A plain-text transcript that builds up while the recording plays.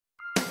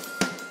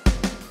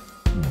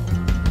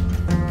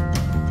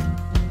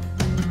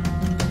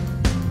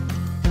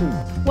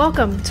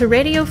Welcome to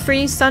Radio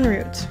Free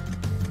Sunroot.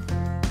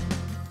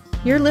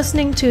 You're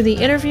listening to the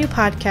interview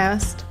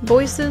podcast,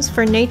 Voices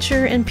for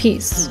Nature and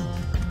Peace,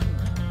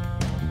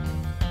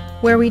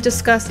 where we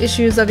discuss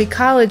issues of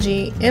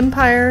ecology,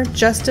 empire,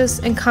 justice,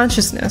 and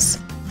consciousness.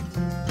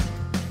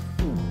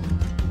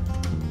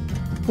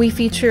 We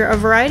feature a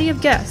variety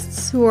of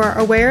guests who are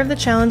aware of the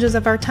challenges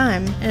of our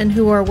time and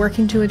who are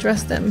working to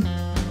address them.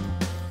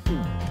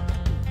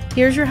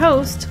 Here's your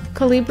host,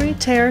 Colibri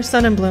Ter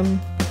Sonnenblum.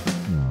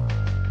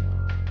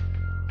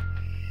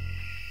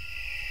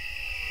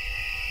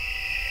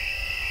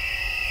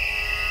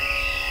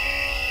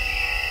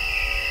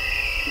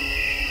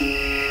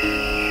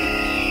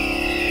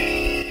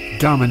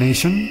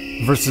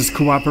 Domination versus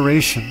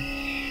Cooperation,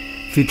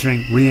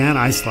 featuring Riane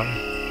Eisler.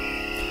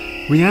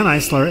 Riane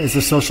Eisler is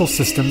a social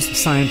systems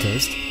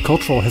scientist,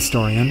 cultural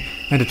historian,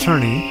 and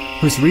attorney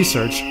whose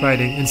research,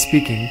 writing, and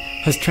speaking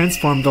has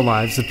transformed the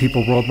lives of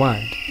people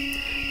worldwide.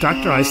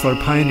 Dr.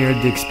 Eisler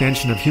pioneered the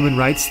expansion of human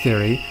rights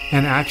theory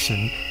and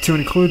action to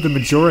include the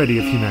majority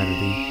of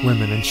humanity,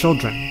 women and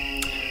children.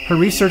 Her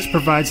research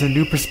provides a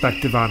new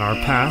perspective on our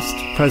past,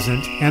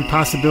 present, and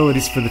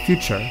possibilities for the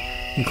future,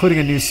 including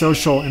a new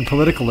social and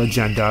political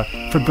agenda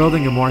for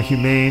building a more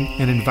humane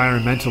and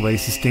environmentally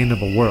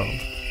sustainable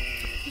world.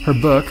 Her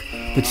book,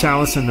 The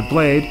Chalice and the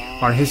Blade,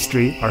 Our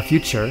History, Our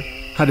Future,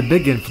 had a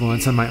big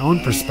influence on my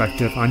own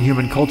perspective on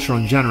human culture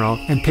in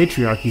general and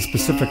patriarchy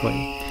specifically,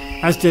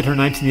 as did her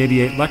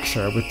 1988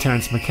 lecture with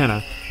Terence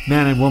McKenna,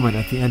 Man and Woman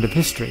at the End of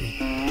History,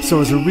 so it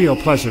was a real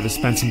pleasure to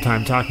spend some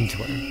time talking to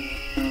her.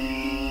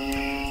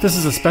 This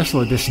is a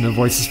special edition of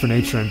Voices for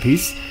Nature and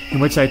Peace,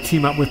 in which I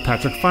team up with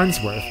Patrick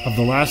Farnsworth of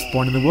the Last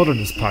Born in the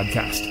Wilderness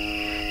podcast.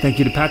 Thank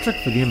you to Patrick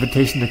for the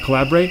invitation to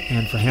collaborate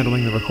and for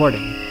handling the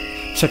recording.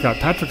 Check out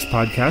Patrick's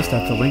podcast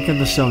at the link in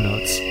the show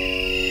notes.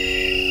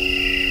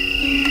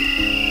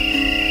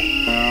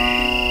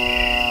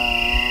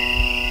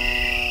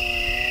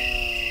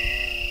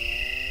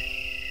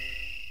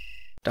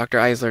 Dr.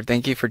 Eisler,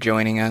 thank you for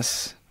joining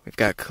us. We've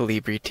got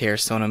Colibri Ter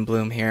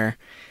Sonnenblum here.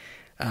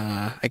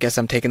 I guess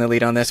I'm taking the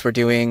lead on this. We're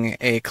doing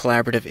a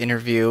collaborative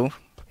interview,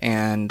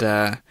 and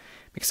I'm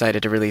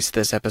excited to release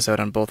this episode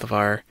on both of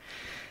our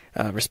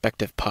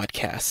respective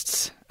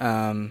podcasts.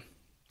 Dr.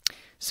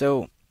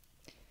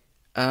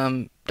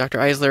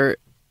 Eisler,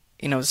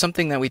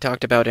 something that we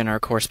talked about in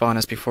our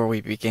correspondence before we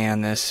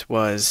began this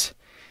was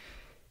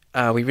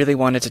we really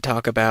wanted to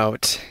talk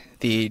about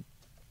the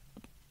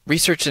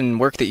research and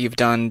work that you've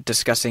done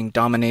discussing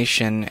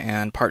domination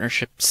and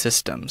partnership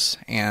systems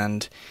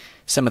and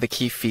some of the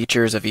key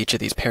features of each of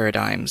these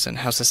paradigms and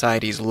how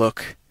societies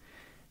look,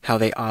 how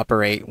they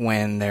operate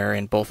when they're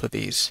in both of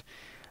these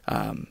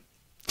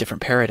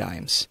different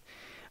paradigms.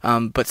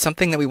 But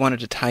something that we wanted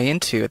to tie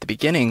into at the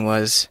beginning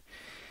was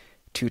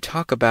to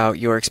talk about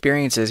your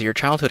experiences, your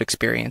childhood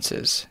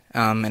experiences,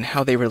 and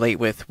how they relate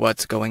with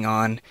what's going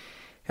on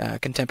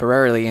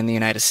contemporarily in the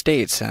United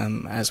States,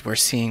 as we're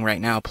seeing right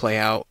now play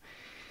out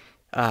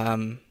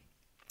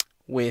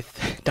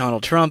with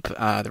Donald Trump,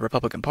 the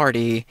Republican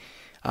Party,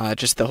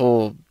 just the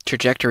whole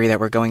trajectory that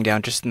we're going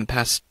down just in the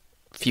past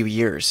few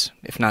years,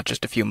 if not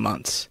just a few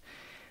months.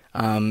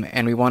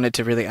 And we wanted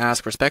to really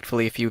ask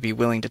respectfully if you'd be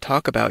willing to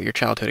talk about your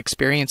childhood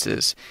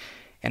experiences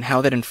and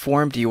how that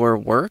informed your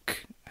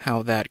work,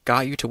 how that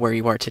got you to where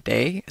you are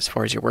today as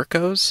far as your work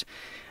goes,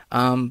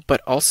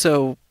 but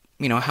also,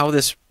 how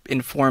this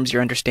informs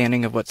your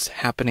understanding of what's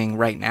happening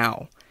right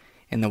now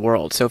in the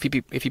world. So if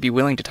you'd be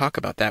willing to talk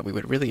about that, we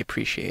would really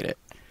appreciate it.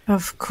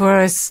 Of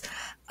course.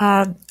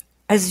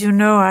 As you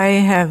know, I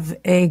have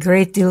a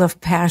great deal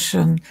of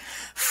passion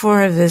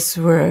for this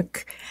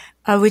work,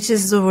 which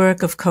is the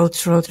work of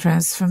cultural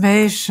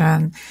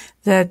transformation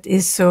that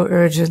is so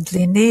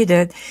urgently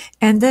needed.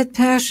 And that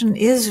passion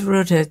is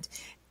rooted,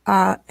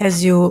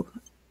 as you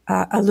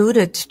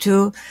alluded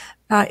to,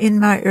 in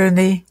my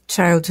early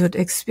childhood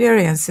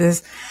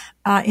experiences,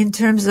 in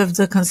terms of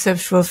the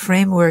conceptual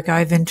framework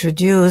I've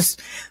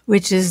introduced,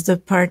 which is the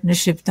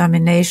partnership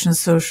domination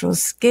social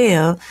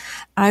scale.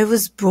 I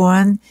was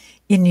born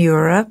in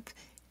Europe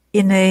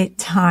in a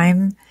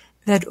time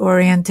that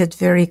oriented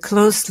very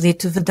closely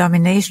to the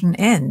domination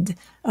end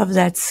of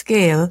that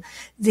scale,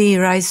 the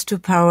rise to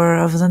power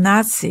of the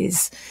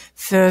Nazis,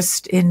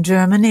 first in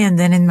Germany and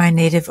then in my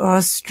native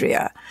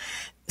Austria.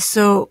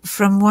 So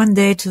from one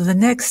day to the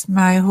next,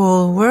 my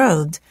whole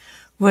world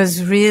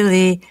was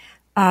really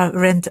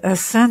rent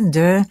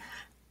asunder.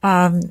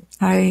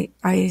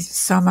 I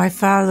saw my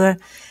father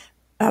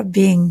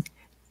being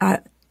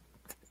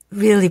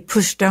really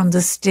pushed down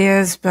the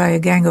stairs by a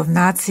gang of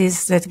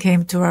Nazis that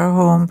came to our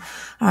home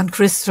on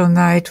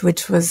Kristallnacht,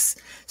 which was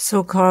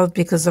so called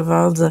because of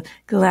all the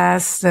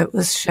glass that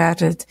was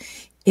shattered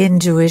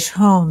in Jewish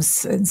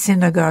homes and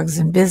synagogues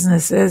and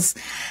businesses.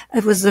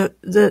 It was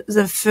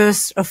the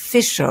first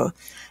official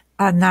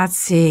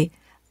Nazi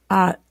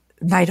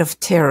night of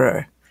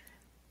terror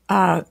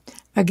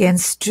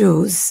against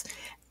Jews.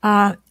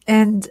 But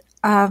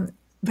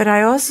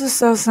I also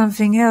saw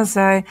something else.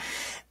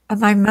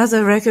 My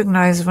mother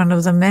recognized one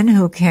of the men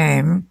who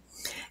came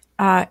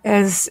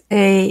as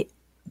a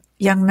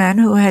young man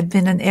who had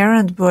been an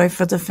errand boy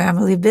for the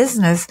family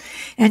business.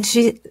 And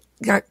she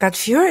got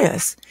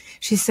furious.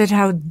 She said,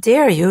 "How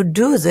dare you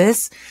do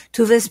this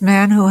to this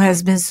man who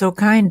has been so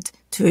kind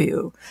to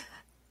you?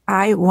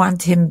 I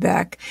want him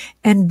back."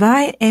 And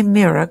by a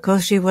miracle,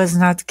 she was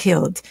not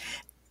killed.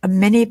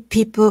 Many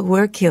people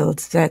were killed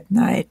that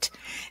night.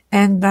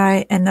 And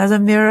by another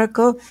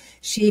miracle,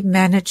 she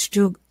managed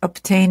to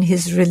obtain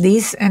his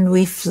release, and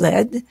we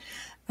fled.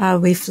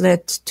 We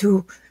fled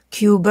to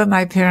Cuba.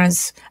 My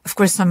parents, of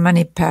course, some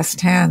money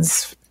passed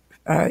hands,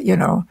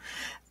 all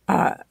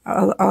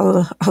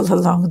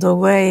along the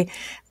way.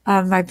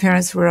 My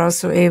parents were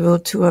also able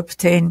to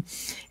obtain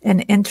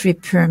an entry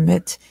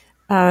permit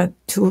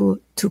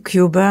to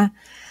Cuba,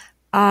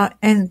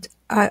 and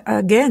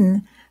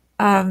again,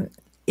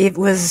 it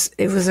was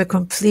a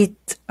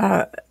complete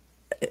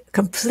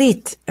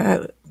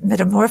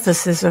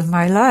metamorphosis of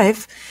my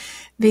life,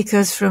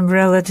 because from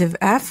relative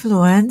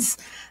affluence,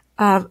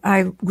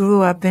 I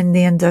grew up in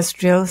the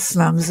industrial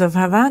slums of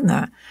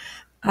Havana.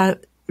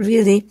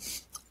 Really,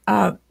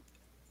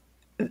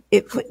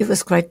 it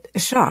was quite a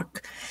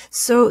shock.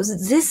 So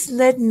this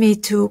led me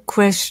to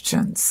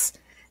questions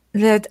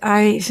that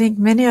I think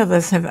many of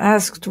us have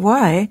asked.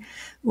 Why,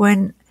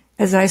 when,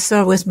 as I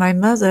saw with my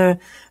mother,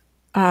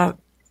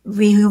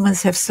 we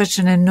humans have such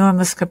an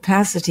enormous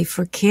capacity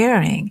for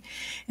caring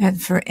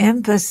and for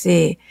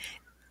empathy,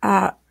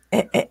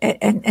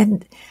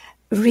 and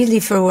really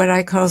for what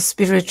I call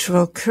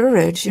spiritual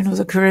courage,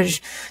 the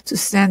courage to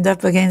stand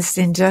up against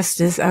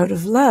injustice out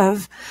of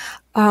love.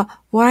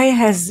 Why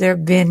has there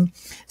been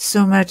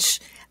so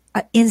much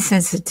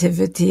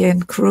insensitivity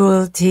and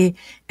cruelty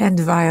and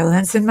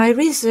violence? And my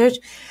research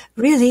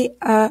really,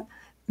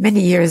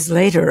 many years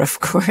later, of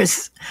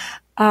course,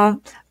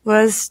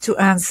 was to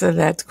answer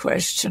that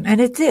question.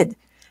 And it did.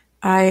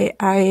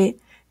 My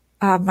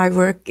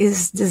work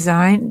is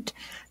designed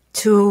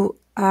to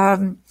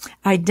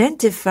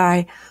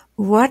identify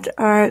what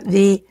are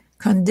the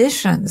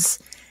conditions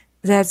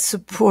that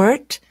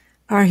support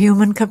our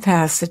human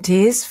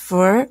capacities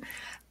for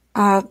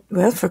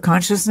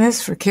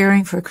consciousness, for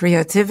caring, for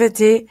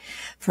creativity,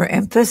 for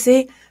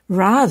empathy,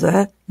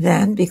 rather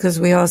than, because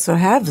we also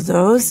have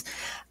those,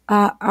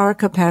 our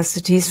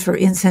capacities for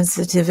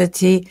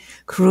insensitivity,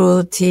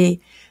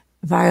 cruelty,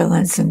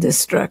 violence, and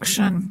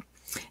destruction.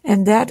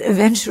 And that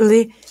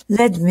eventually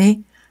led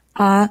me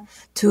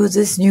to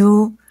this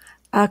new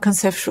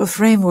conceptual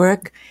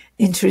framework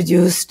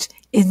introduced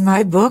in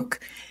my book,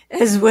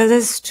 as well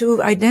as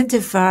to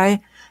identify,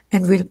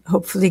 and we'll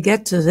hopefully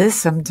get to this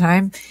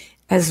sometime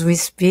as we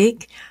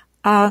speak,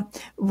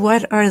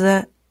 what are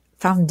the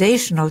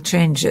foundational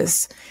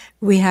changes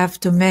we have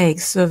to make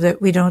so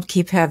that we don't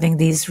keep having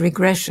these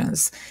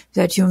regressions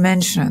that you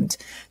mentioned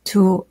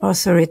to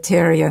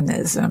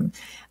authoritarianism,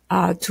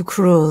 to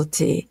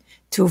cruelty,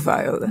 to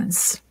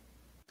violence.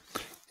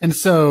 And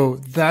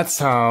so that's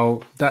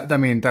how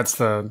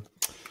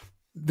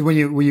when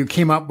you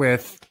came up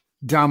with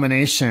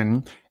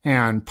domination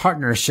and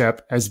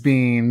partnership as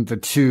being the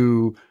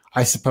two,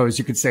 I suppose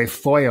you could say,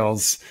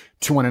 foils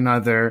to one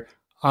another.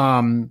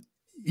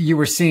 You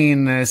were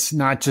seeing this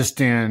not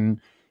just in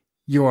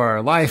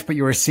your life, but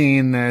you were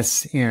seeing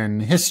this in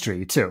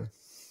history too.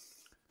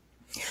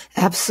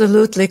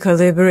 Absolutely,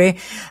 Calibri.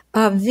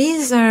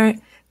 These are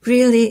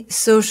really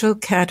social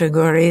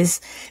categories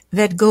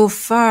that go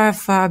far,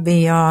 far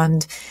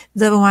beyond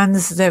the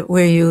ones that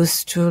we're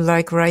used to,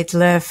 like right,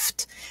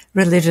 left,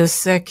 religious,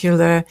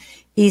 secular,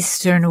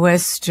 Eastern,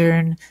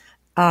 Western,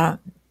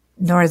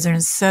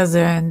 Northern,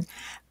 Southern.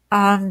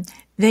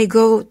 They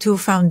go to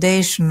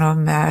foundational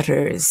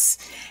matters.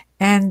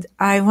 And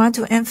I want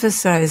to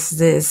emphasize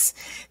this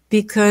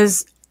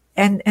because,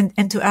 and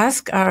to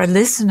ask our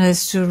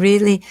listeners to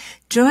really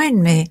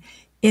join me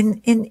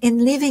in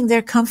leaving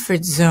their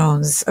comfort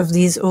zones of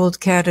these old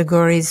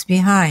categories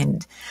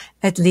behind,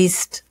 at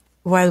least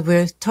while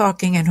we're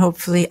talking, and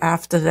hopefully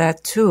after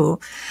that too.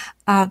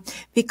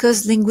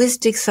 Because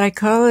linguistic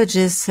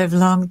psychologists have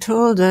long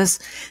told us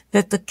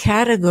that the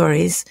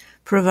categories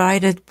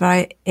provided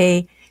by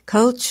a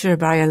culture,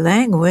 by a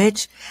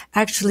language,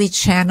 actually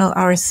channel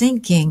our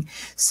thinking,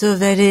 so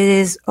that it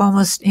is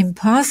almost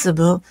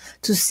impossible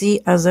to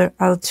see other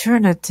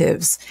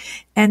alternatives.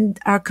 And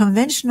our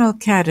conventional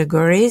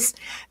categories,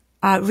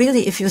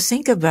 really, if you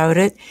think about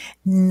it,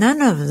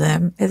 none of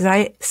them, as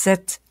I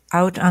set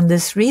out on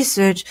this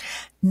research,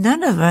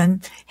 none of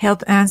them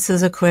help answer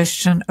the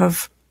question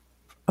of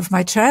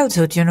my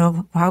childhood.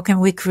 How can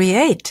we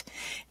create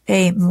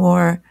a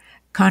more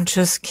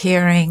conscious,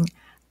 caring,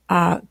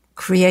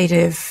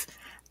 creative,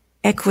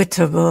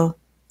 equitable,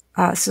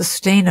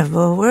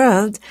 sustainable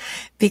world?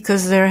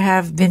 Because there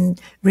have been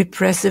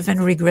repressive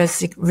and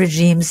regressive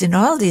regimes in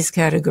all these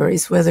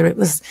categories, whether it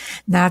was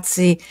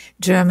Nazi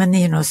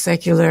Germany,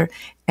 secular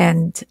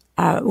and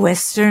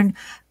Western,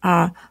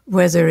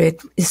 whether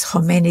it is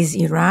Khomeini's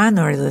Iran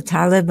or the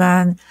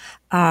Taliban,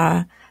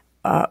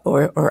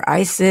 or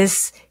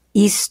ISIS,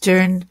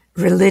 Eastern,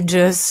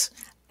 religious,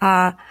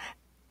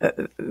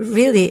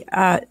 really,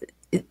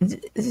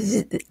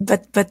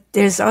 but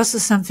there's also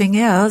something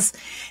else.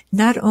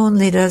 Not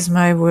only does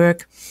my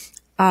work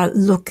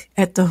look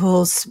at the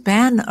whole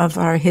span of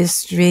our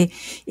history,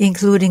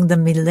 including the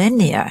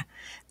millennia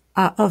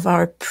of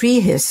our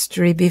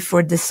prehistory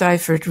before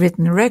deciphered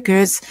written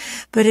records,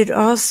 but it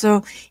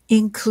also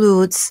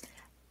includes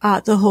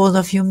the whole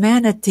of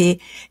humanity,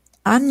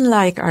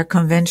 unlike our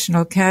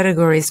conventional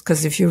categories,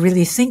 because if you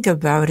really think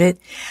about it,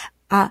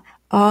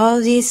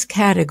 all these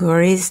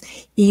categories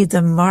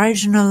either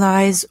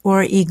marginalize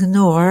or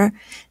ignore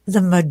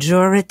the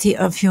majority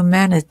of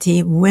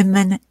humanity,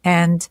 women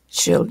and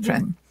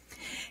children.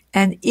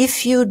 And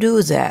if you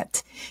do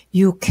that,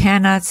 you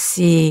cannot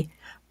see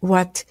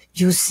what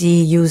you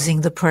see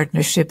using the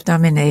partnership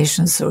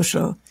domination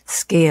social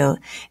scale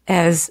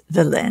as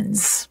the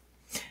lens,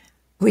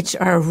 which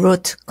are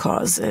root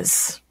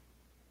causes,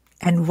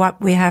 and what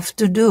we have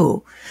to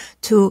do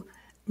to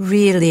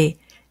really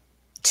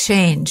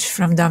change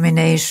from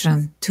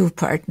domination to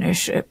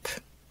partnership.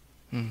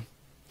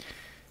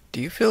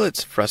 Do you feel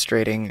it's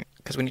frustrating?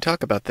 Because when you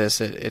talk about this,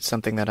 it's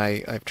something that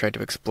I've tried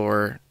to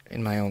explore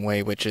in my own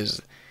way, which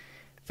is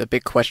the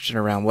big question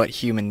around what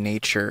human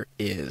nature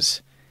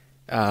is.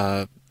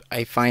 I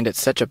find it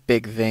such a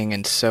big thing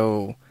and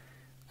so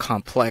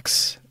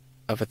complex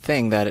of a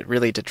thing that it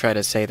really to try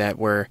to say that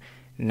we're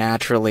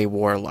naturally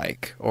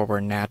warlike or we're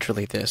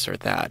naturally this or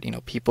that. You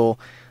know, people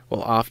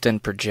will often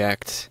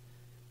project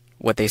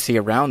what they see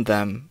around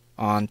them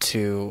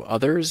onto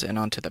others and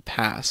onto the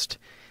past.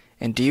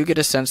 And do you get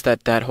a sense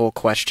that that whole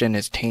question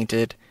is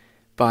tainted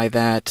by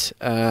that,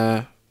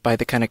 by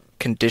the kind of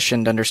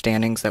conditioned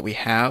understandings that we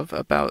have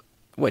about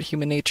what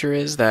human nature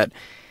is, that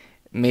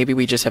maybe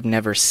we just have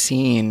never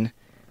seen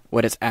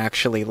what it's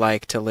actually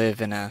like to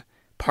live in a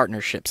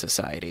partnership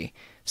society?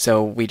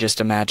 So we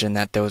just imagine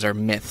that those are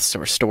myths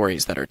or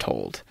stories that are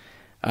told.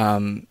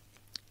 Do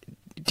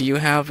you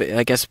have,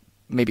 I guess,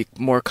 maybe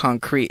more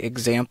concrete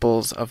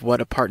examples of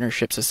what a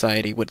partnership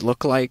society would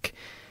look like,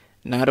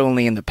 not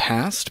only in the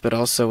past, but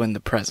also in the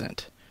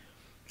present?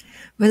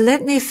 Well,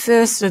 let me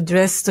first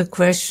address the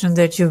question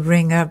that you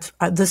bring up,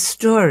 the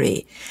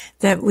story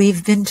that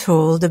we've been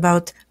told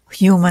about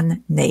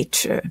human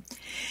nature,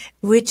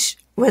 which,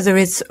 whether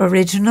it's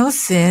original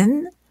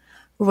sin,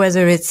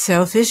 whether it's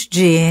selfish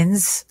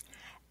genes,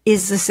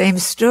 is the same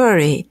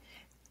story.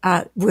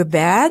 We're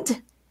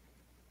bad.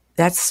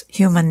 That's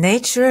human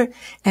nature.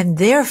 And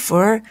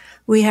therefore,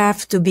 we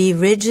have to be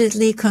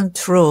rigidly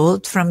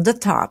controlled from the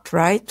top,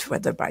 right?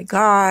 Whether by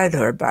God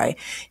or by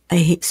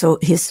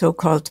his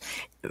so-called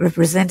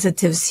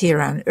representatives here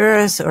on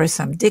earth, or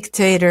some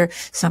dictator,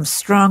 some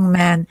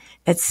strongman,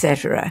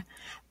 etc.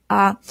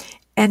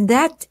 And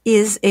that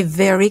is a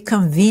very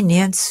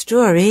convenient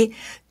story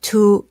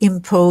to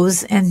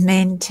impose and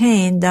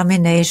maintain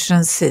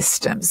domination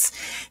systems.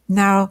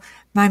 Now,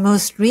 my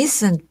most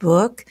recent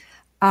book,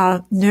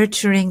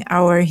 Nurturing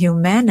Our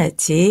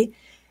Humanity,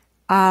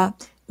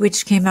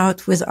 which came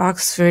out with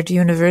Oxford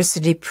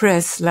University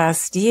Press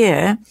last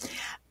year,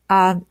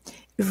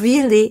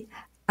 really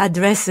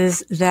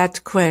addresses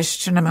that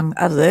question, among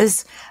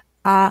others,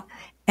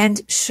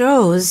 and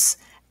shows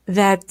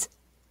that,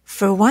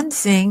 for one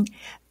thing,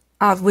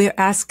 we're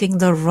asking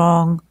the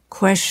wrong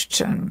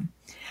question.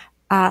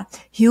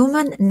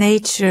 Human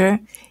nature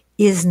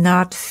is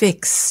not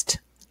fixed.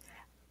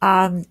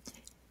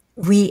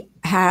 We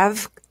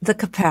have the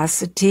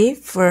capacity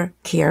for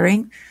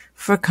caring,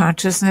 for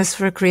consciousness,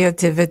 for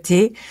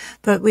creativity,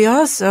 but we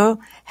also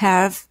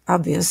have,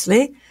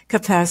 obviously,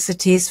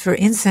 capacities for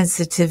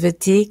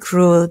insensitivity,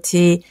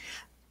 cruelty,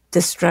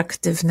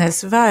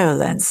 destructiveness,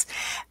 violence.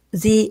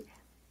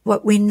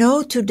 What we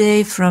know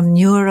today from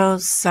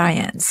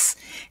neuroscience,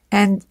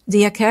 and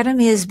the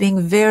academy is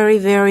being very,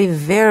 very,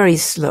 very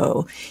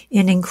slow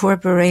in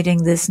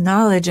incorporating this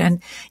knowledge,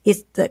 and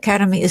the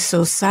academy is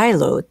so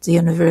siloed, the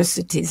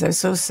universities are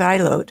so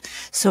siloed,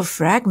 so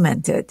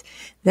fragmented,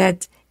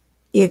 that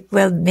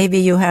maybe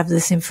you have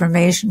this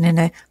information in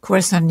a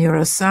course on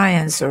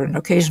neuroscience or an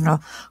occasional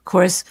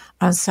course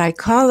on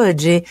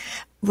psychology,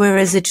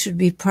 whereas it should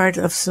be part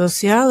of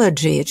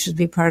sociology, it should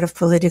be part of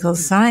political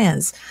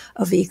science,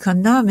 of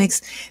economics,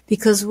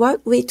 because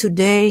what we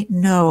today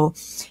know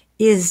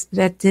is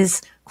that this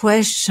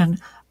question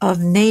of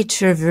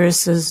nature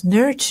versus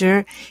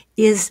nurture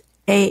is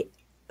a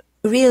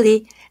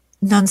really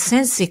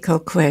nonsensical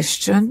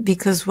question,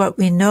 because what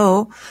we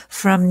know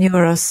from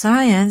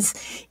neuroscience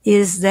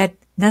is that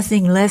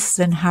nothing less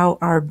than how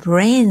our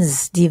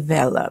brains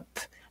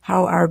develop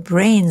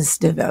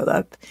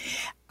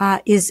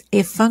is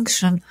a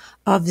function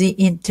of the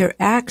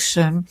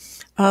interaction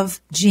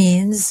of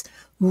genes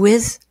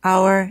with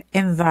our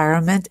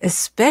environment,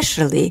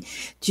 especially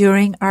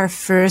during our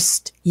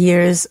first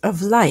years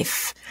of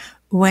life,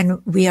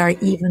 when we are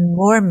even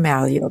more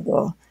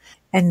malleable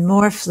and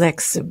more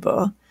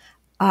flexible.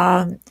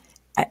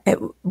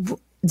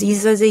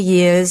 These are the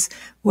years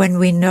when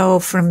we know,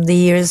 from the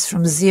years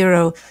from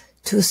 0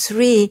 to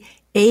 3,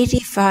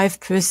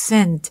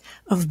 85%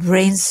 of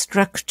brain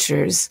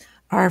structures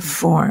are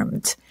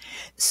formed.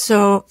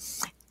 So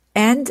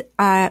And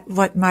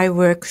what my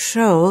work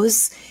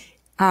shows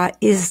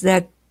is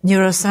that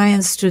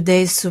neuroscience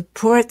today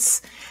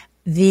supports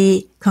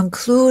the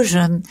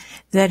conclusion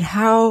that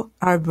how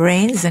our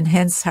brains, and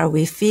hence how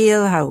we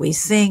feel, how we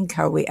think,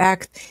 how we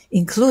act,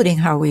 including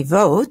how we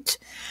vote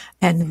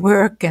and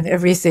work and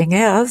everything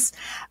else,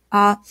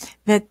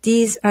 that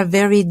these are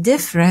very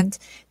different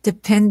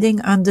depending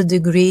on the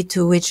degree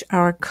to which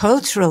our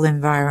cultural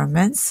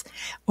environments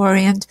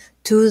orient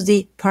to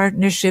the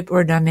partnership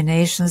or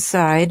domination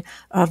side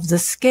of the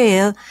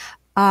scale.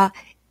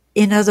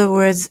 In other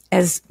words,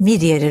 as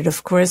mediated,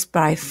 of course,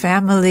 by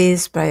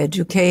families, by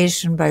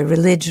education, by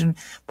religion,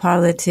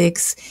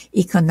 politics,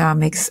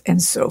 economics,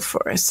 and so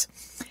forth.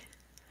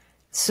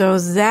 So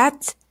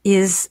that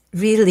is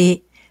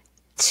really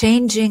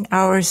changing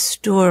our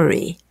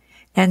story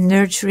and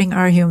nurturing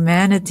our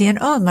humanity. And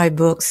all my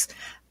books,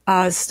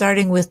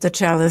 starting with the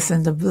Chalice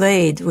and the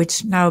Blade,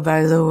 which now,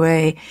 by the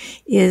way,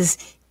 is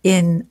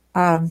in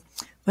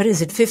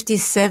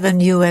 57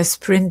 U.S.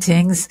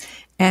 printings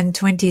and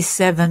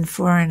 27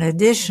 foreign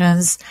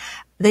editions,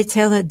 they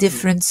tell a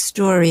different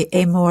story,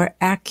 a more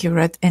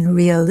accurate and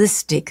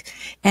realistic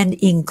and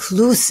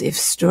inclusive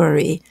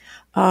story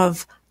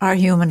of our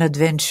human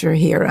adventure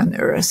here on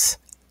Earth.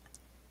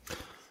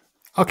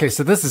 Okay,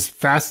 so this is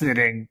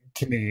fascinating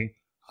to me.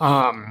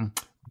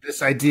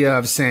 This idea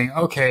of saying,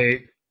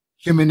 okay,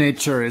 human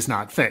nature is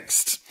not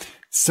fixed.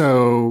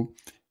 So,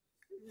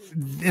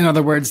 in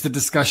other words, the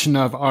discussion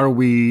of are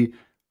we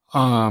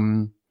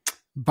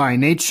by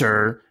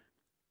nature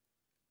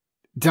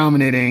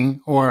dominating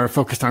or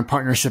focused on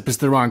partnership is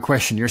the wrong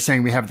question. You're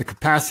saying we have the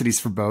capacities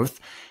for both,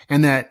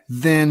 and that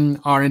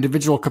then our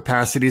individual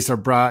capacities are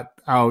brought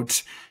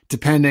out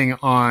depending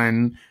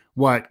on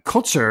what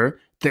culture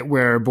that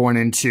we're born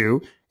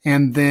into.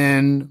 And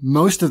then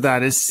most of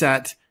that is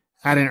set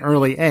at an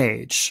early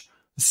age.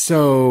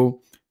 So,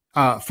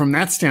 from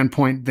that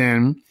standpoint,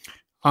 then,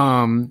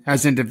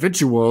 as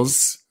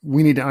individuals,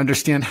 we need to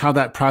understand how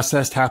that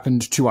process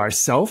happened to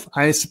ourselves,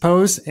 I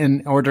suppose,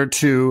 in order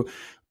to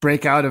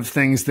break out of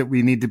things that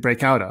we need to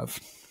break out of.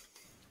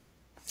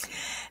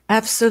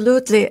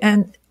 Absolutely.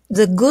 And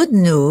the good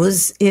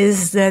news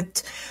is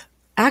that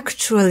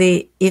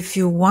actually, if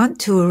you want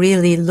to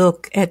really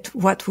look at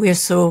what we're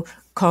so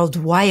called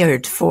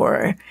wired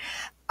for,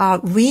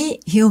 we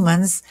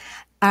humans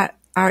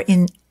are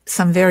in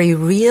some very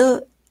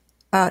real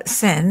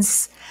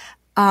sense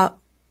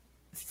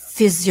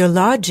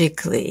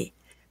physiologically,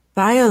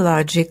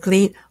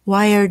 biologically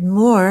wired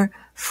more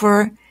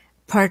for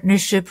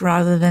partnership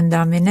rather than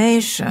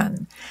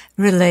domination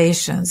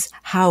relations.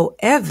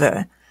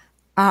 However,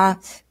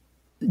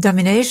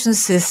 domination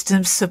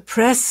systems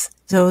suppress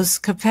those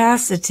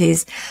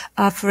capacities.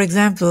 For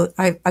example,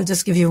 I'll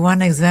just give you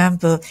one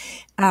example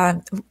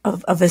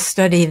of a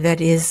study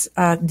that is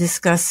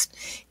discussed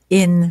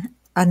in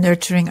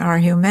Nurturing Our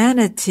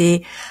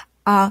Humanity.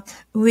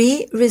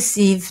 We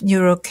receive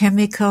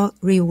neurochemical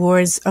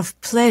rewards of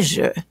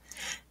pleasure,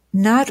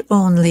 not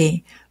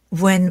only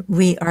when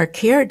we are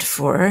cared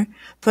for,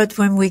 but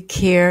when we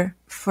care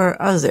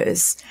for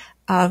others,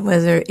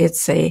 whether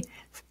it's a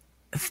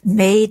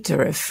mate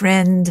or a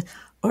friend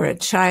or a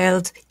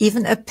child,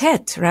 even a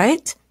pet,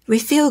 right? We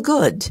feel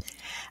good.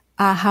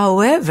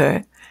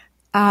 However,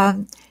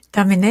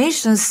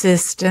 domination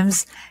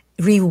systems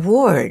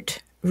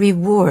reward,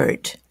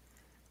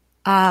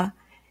 and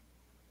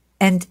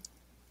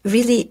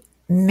really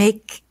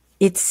make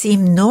it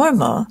seem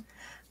normal,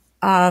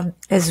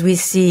 as we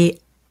see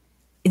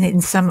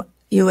in some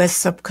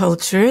U.S.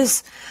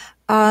 subcultures,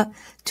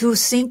 to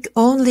think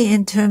only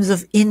in terms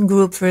of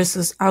in-group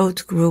versus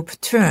out-group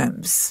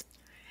terms,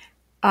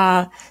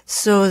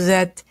 so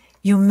that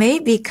you may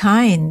be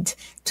kind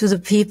to the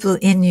people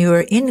in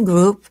your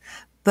in-group,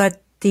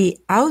 but the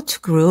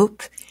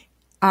out-group,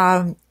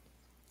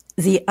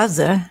 the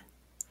other,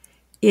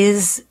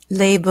 is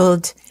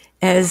labeled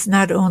as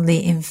not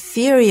only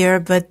inferior,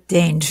 but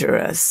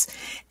dangerous.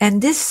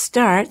 And this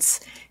starts,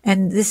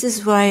 and this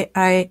is why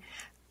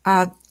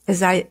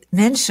as I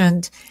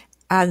mentioned,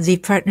 the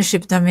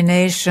partnership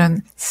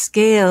domination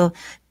scale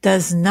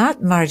does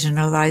not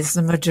marginalize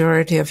the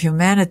majority of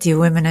humanity,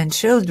 women and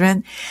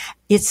children.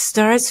 It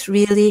starts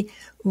really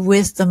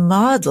with the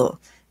model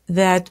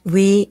that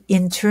we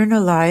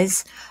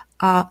internalize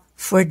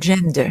for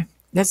gender.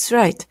 That's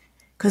right.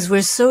 Because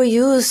we're so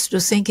used to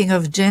thinking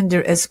of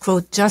gender as,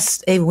 quote,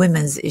 just a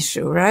women's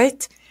issue,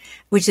 right?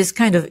 Which is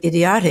kind of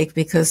idiotic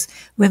because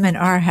women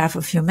are half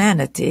of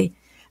humanity,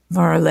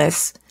 more or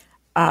less.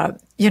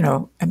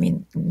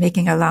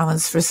 Making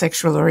allowance for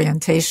sexual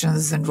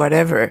orientations and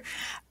whatever.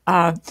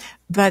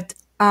 But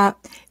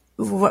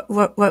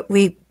what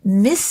we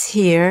miss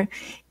here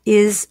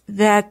is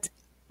that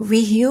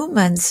we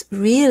humans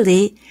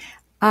really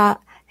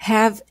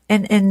have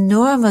an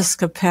enormous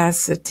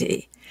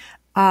capacity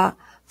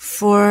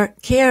for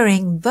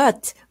caring.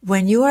 But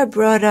when you are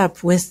brought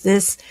up with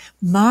this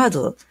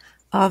model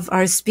of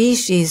our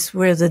species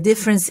where the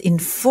difference in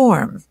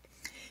form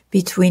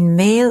between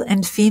male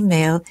and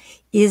female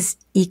is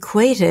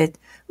equated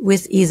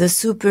with either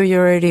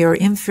superiority or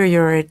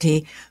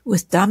inferiority,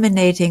 with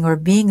dominating or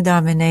being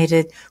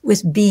dominated,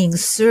 with being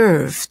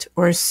served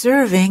or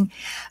serving,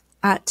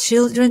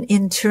 children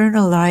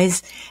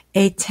internalize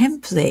a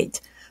template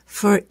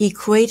for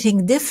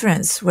equating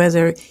difference,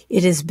 whether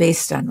it is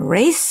based on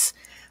race,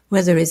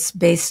 whether it's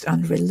based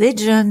on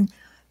religion,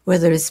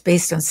 whether it's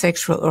based on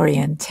sexual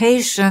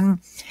orientation,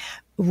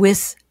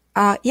 with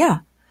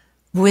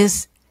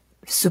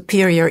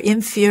superior,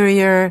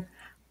 inferior,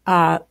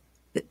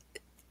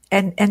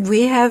 and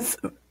we have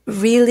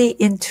really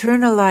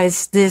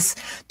internalized this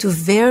to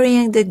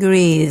varying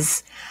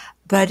degrees,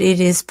 but it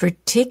is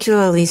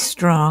particularly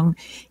strong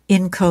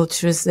in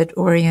cultures that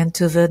orient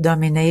to the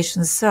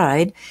domination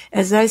side.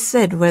 As I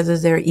said, whether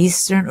they're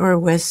Eastern or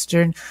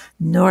Western,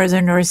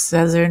 Northern or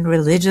Southern,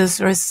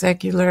 religious or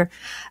secular,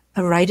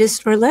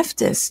 rightist or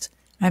leftist.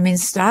 I mean,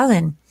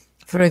 Stalin,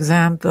 for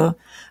example,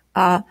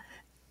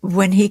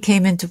 when he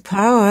came into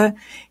power,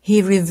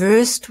 he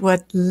reversed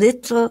what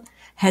little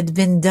had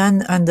been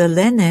done under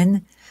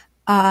Lenin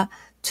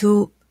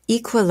to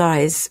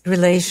equalize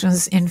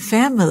relations in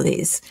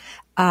families.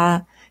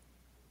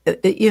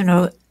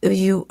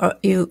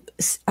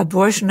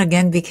 Abortion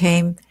again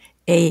became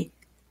a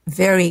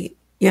very,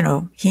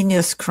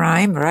 heinous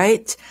crime,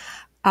 right?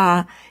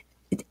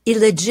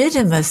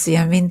 Illegitimacy.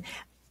 I mean,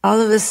 all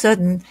of a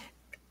sudden,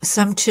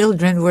 some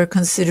children were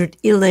considered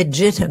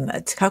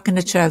illegitimate. How can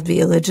a child be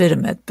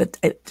illegitimate? But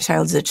a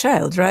child's a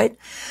child, right?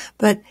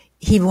 But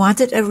he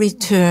wanted a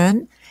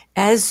return,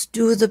 as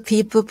do the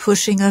people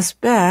pushing us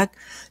back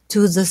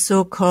to the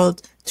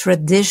so-called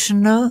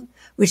traditional,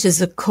 which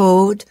is a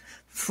code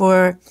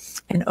for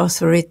an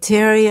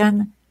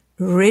authoritarian,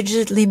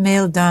 rigidly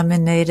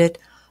male-dominated,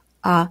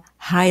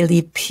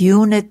 highly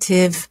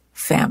punitive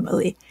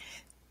family.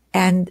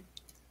 And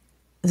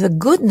the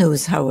good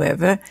news,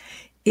 however,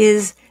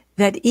 is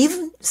that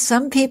even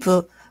some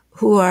people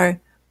who are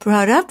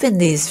brought up in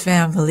these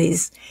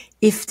families,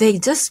 if they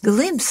just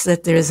glimpse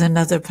that there's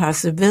another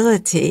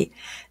possibility,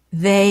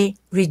 they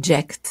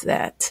reject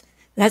that.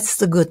 That's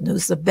the good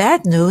news. The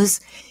bad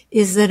news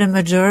is that a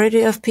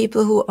majority of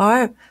people who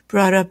are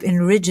brought up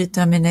in rigid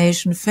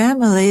domination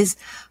families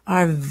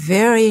are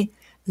very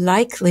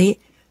likely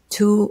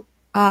to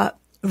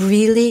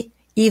really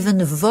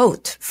even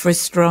vote for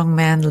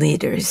strongman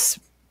leaders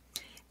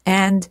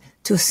and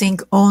to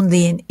think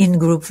only in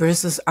in-group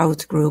versus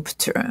out-group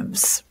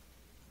terms.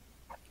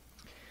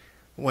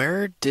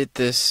 Where did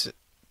this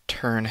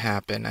turn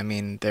happen? I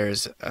mean,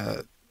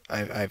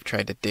 I've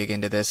tried to dig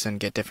into this and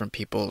get different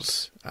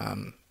people's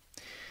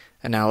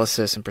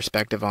analysis and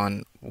perspective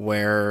on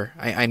where...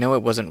 I know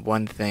it wasn't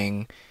one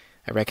thing.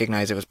 I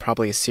recognize it was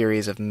probably a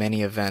series of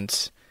many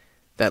events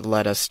that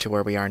led us to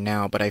where we are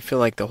now, but I feel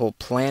like the whole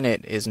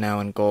planet is now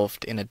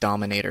engulfed in a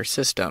dominator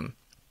system.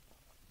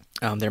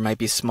 There might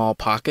be small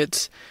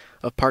pockets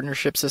of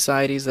partnership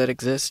societies that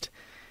exist,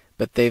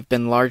 but they've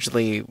been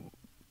largely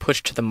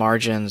pushed to the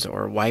margins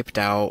or wiped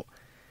out.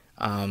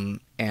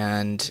 And,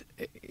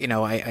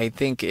 I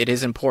think it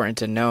is important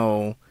to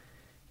know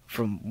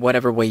from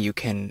whatever way you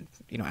can,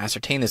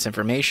 ascertain this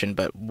information,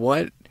 but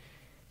what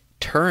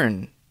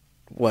turn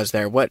was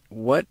there?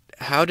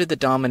 How did the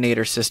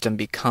dominator system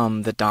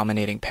become the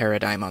dominating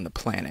paradigm on the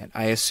planet?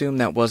 I assume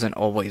that wasn't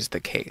always the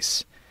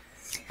case.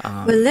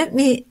 Well, let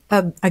me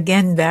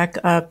again back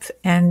up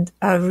and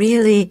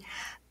really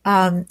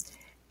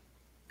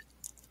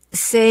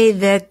say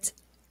that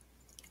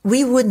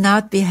we would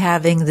not be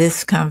having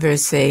this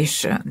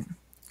conversation.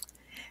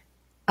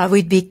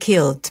 We'd be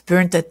killed,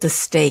 burnt at the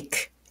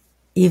stake,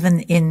 even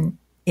in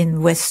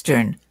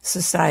Western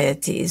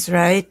societies,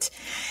 right?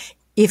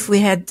 If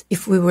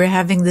we were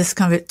having this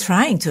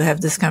trying to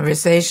have this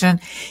conversation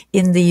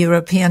in the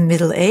European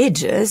Middle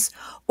Ages,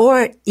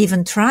 or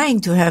even trying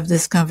to have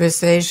this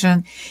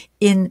conversation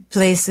in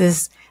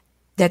places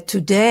that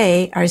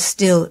today are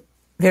still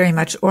very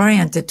much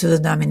oriented to the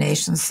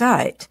domination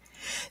side.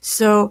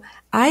 So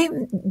I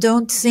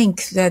don't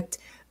think that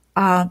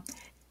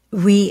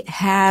we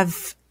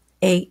have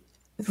a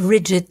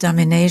rigid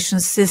domination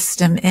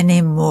system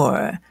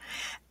anymore.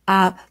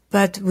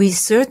 But we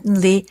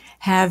certainly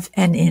have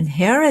an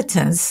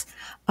inheritance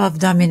of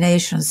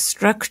domination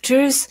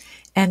structures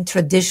and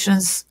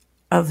traditions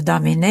of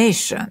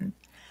domination.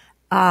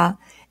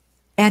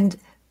 And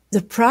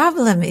the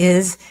problem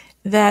is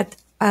that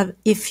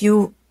if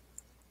you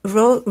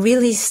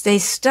really stay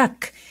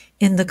stuck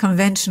in the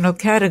conventional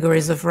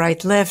categories of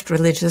right, left,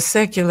 religious,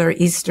 secular,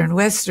 Eastern,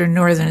 Western,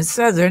 Northern,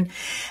 Southern,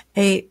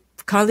 a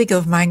colleague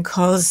of mine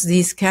calls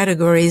these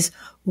categories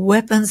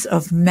weapons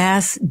of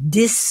mass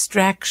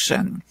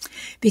distraction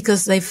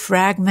because they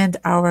fragment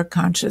our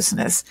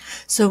consciousness.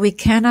 So we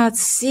cannot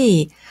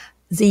see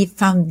the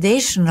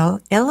foundational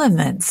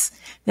elements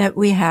that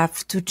we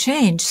have to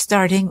change,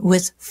 starting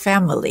with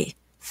family,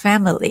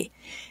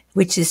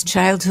 which is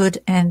childhood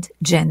and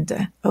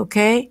gender.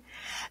 Okay.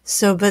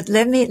 So, but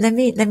let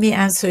me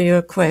answer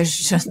your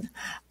question.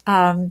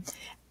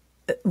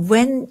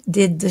 When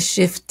did the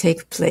shift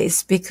take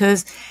place?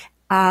 Because,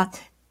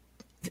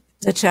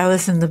 the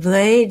Chalice and the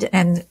Blade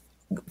and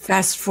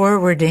fast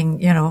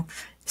forwarding,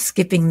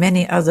 skipping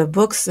many other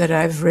books that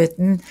I've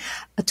written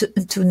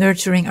to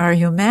nurturing our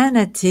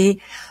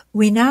humanity,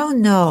 we now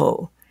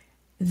know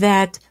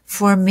that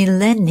for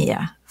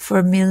millennia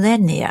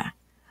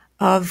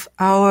of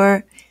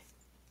our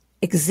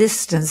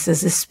existence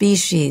as a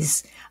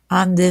species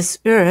on this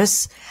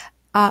earth,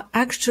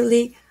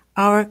 actually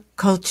our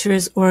culture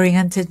is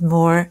oriented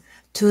more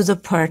to the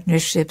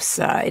partnership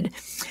side.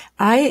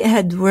 I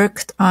had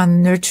worked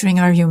on nurturing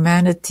our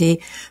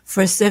humanity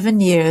for 7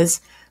 years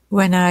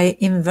when I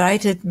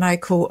invited my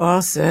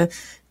co-author,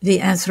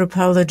 the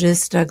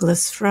anthropologist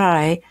Douglas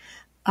Fry,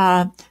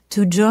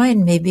 to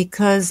join me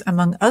because,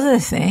 among other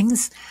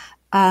things,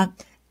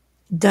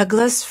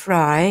 Douglas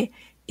Fry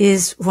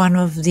is one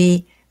of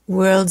the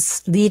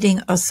world's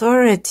leading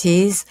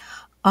authorities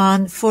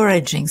on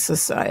foraging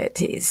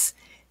societies.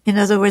 In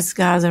other words,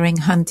 gathering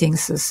hunting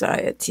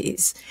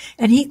societies.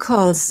 And he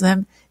calls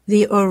them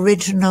the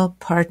original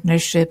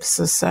partnership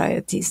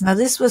societies. Now,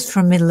 this was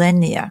for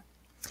millennia.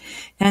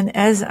 And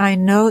as I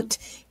note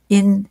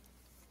in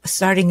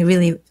starting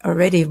really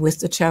already with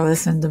the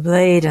Chalice and the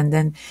Blade, and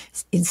then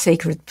in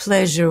Sacred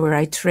Pleasure, where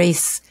I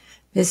trace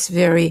this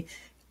very,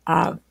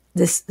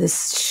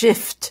 this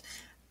shift,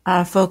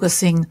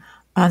 focusing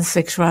on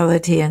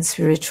sexuality and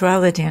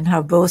spirituality and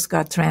how both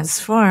got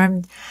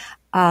transformed,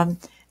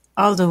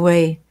 all the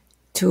way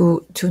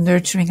to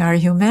nurturing our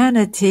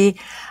humanity.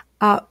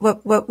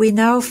 What we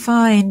now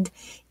find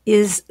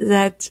is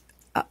that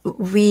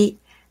we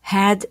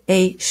had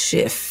a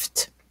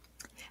shift.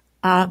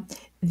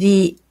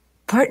 The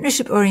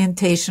partnership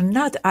orientation,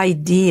 not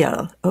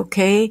ideal,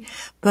 okay,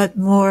 but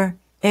more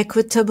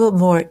equitable,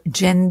 more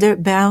gender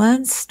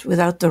balanced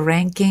without the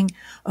ranking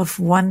of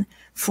one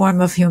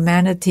form of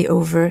humanity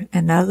over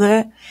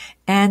another,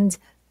 and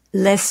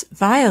less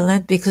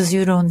violent because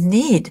you don't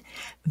need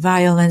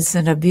violence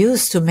and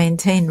abuse to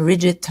maintain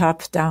rigid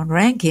top-down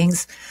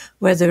rankings,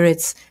 whether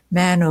it's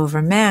man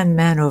over man,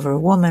 man over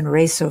woman,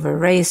 race over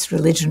race,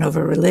 religion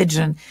over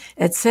religion,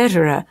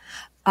 etc.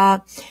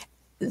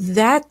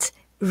 That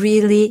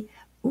really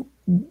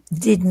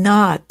did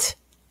not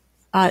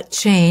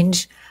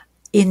change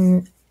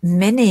in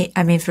many,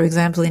 for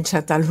example, in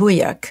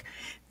Çatalhöyük,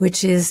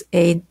 which is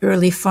an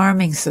early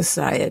farming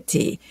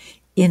society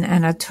in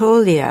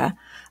Anatolia,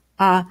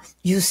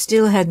 you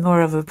still had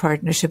more of a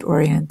partnership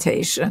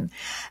orientation.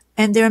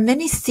 And there are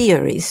many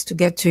theories, to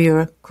get to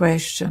your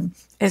question,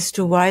 as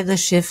to why the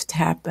shift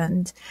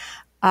happened.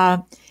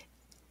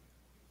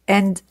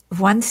 And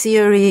one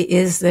theory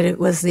is that it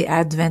was the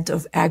advent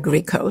of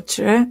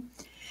agriculture,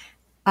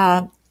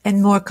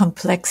 and more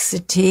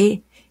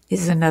complexity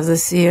is another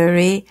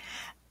theory.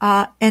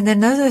 And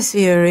another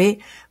theory,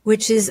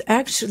 which is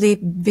actually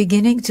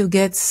beginning to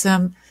get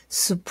some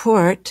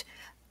support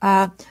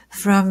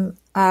from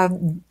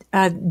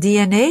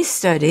DNA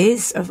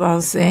studies, of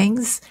all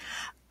things,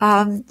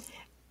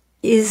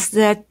 is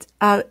that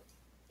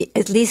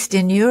at least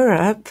in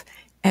Europe,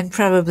 and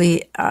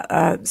probably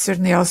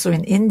certainly also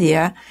in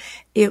India,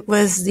 it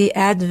was the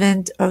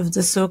advent of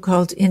the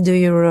so-called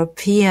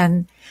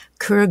Indo-European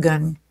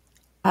Kurgan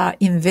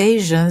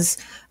invasions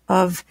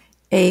of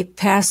a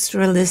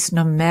pastoralist,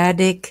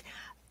 nomadic,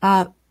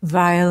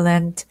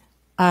 violent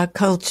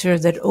culture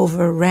that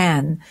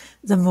overran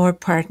the more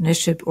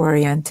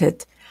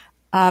partnership-oriented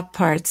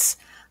parts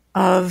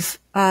of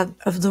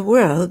the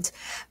world.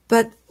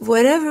 But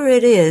whatever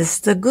it is,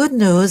 the good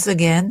news,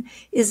 again,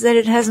 is that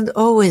it hasn't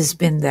always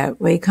been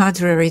that way,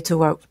 contrary to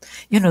what,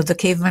 the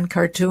caveman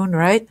cartoon,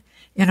 right?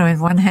 In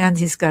one hand,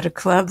 he's got a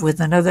club.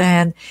 With another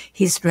hand,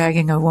 he's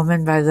dragging a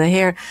woman by the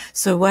hair.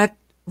 So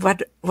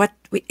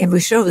and we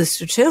show this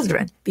to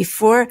children,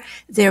 before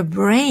their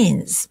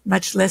brains,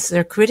 much less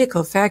their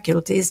critical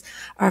faculties,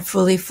 are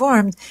fully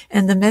formed.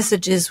 And the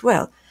message is,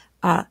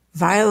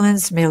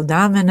 violence, male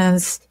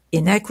dominance,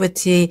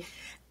 inequity,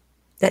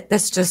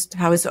 that's just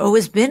how it's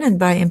always been, and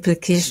by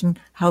implication,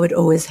 how it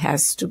always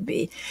has to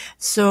be.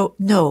 So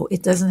no,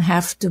 it doesn't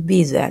have to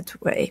be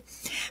that way.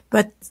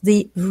 But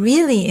the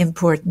really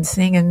important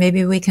thing, and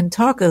maybe we can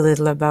talk a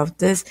little about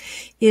this,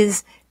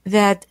 is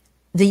that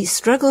the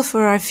struggle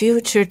for our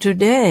future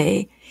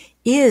today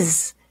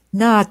is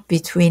not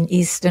between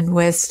East and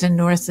West and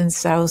North and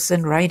South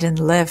and right and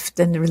left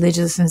and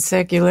religious and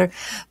secular,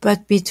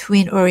 but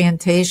between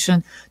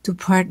orientation to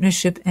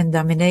partnership and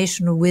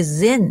domination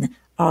within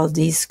all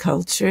these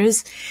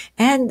cultures.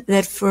 And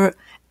that for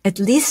at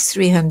least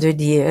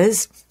 300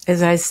 years,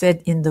 as I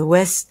said, in the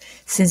West,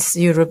 since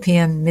the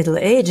European Middle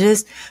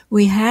Ages,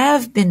 we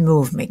have been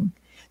moving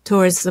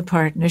towards the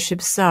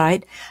partnership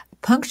side,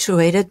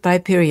 punctuated by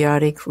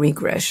periodic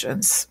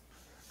regressions.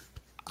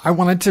 I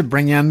wanted to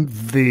bring in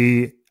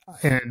the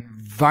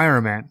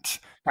environment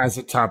as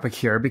a topic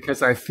here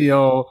because I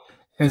feel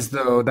as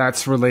though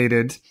that's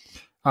related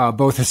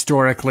both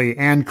historically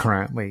and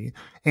currently.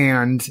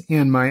 And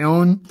in my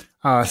own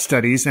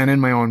studies and in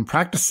my own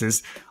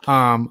practices,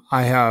 I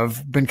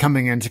have been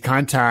coming into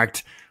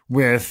contact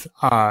with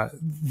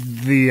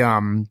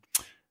the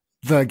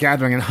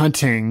gathering and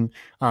hunting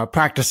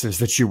practices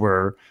that you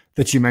were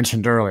that you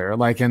mentioned earlier.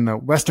 Like in the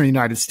Western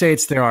United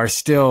States, there are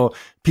still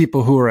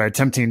people who are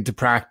attempting to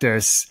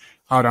practice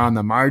out on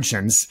the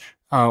margins,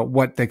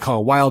 what they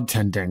call wild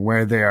tending,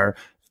 where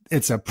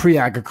it's a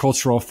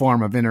pre-agricultural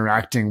form of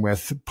interacting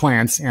with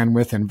plants and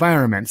with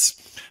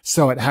environments.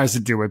 So it has to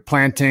do with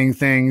planting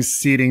things,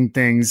 seeding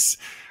things.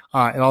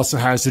 It also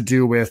has to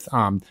do with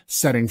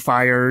setting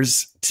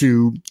fires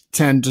to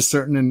tend to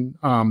certain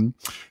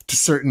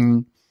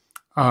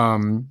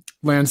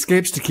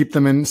landscapes to keep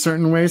them in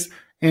certain ways.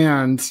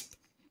 And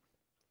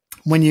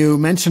when you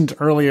mentioned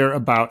earlier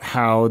about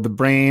how the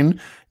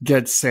brain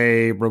gets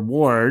a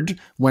reward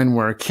when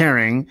we're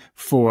caring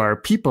for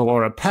people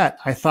or a pet,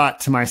 I thought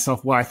to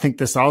myself, well, I think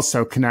this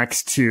also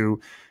connects to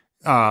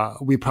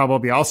we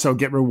probably also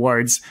get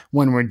rewards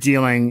when we're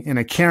dealing in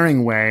a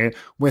caring way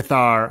with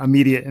our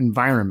immediate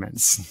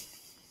environments.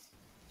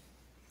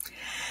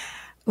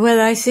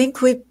 Well, I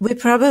think we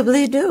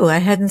probably do. I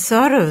hadn't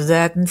thought of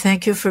that, and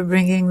thank you for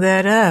bringing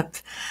that up.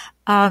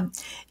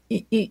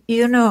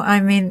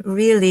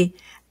 Really,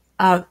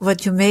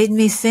 what you made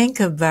me think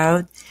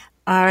about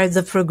are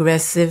the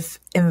progressive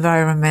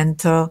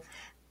environmental,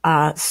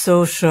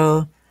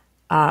 social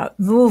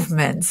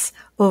movements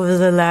over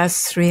the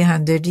last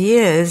 300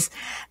 years.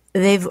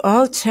 They've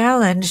all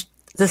challenged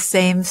the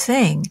same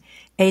thing,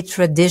 a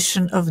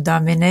tradition of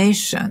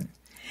domination.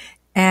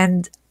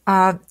 And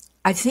I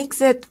think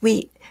that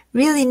we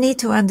really need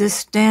to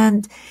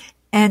understand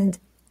and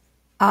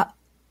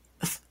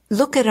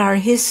look at our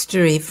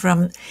history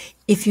from,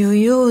 if you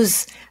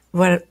use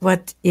what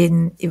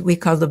we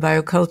call the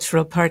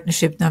biocultural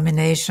partnership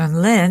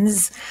domination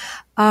lens,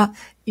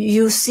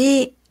 you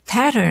see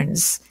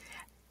patterns,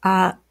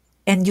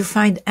 and you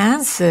find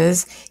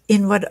answers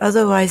in what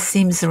otherwise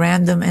seems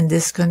random and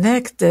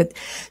disconnected.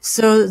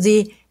 So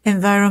the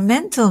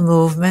environmental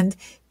movement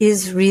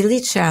is really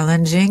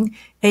challenging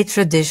a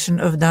tradition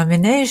of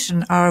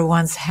domination, our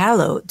once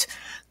hallowed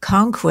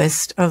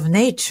conquest of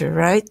nature,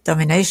 right?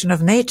 Domination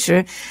of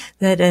nature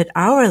that at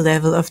our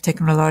level of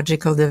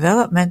technological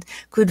development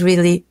could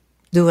really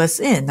do us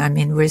in. I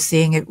mean, we're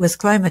seeing it with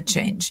climate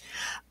change.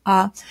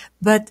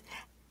 But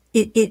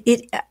I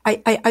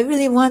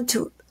really want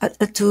to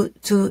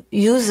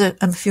use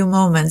a few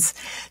moments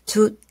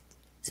to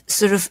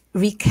sort of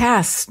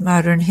recast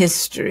modern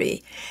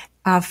history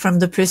from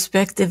the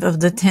perspective of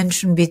the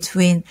tension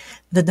between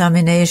the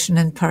domination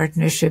and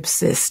partnership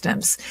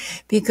systems.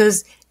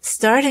 Because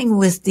starting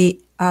with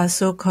the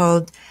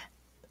so-called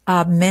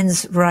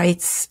men's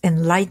rights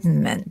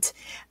enlightenment,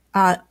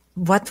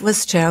 what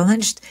was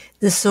challenged?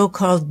 The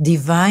so-called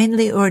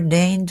divinely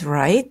ordained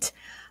right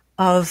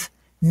of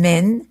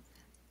men,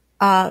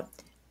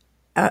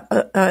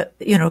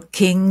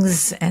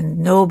 kings and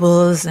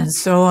nobles and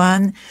so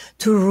on,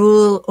 to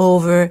rule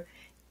over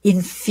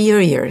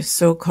inferior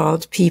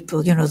so-called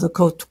people, the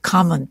quote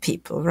common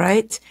people,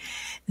 right?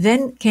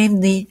 Then came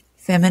the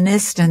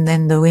feminist and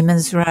then the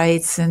women's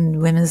rights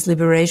and women's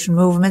liberation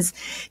movements,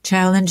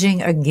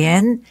 challenging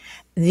again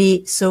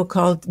the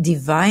so-called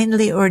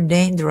divinely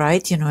ordained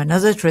right,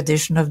 another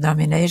tradition of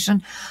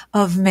domination,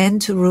 of men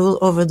to rule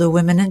over the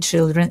women and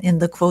children in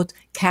the quote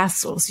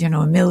castles, a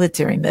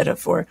military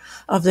metaphor,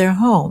 of their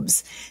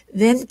homes.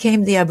 Then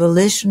came the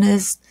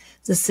abolitionists,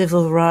 the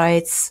civil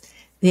rights,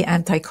 the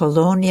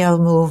anti-colonial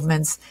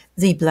movements,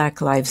 the Black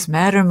Lives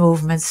Matter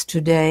movements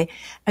today,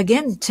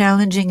 again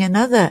challenging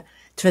another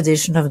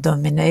tradition of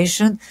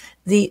domination,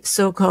 the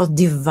so-called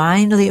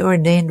divinely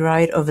ordained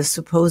right of a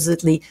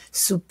supposedly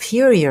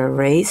superior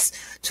race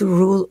to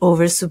rule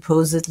over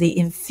supposedly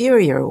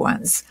inferior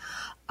ones,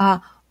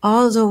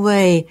 all the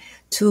way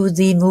to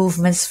the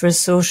movements for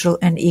social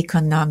and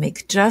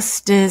economic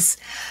justice,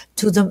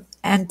 to the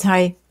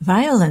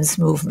anti-violence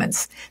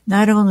movements,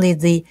 not only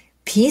the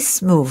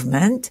peace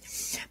movement,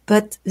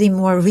 but the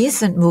more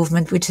recent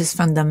movement, which is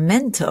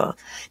fundamental,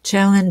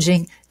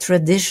 challenging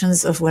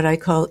traditions of what I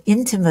call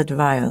intimate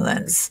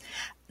violence,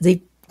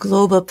 the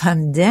global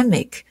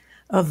pandemic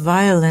of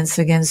violence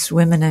against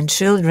women and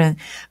children,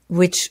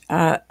 which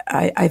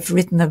I've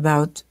written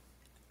about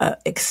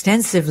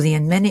extensively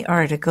in many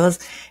articles,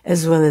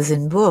 as well as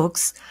in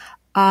books.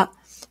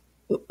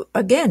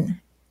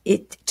 Again,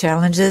 it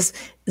challenges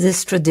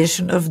this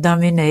tradition of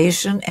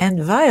domination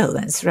and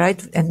violence,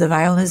 right? And the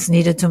violence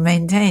needed to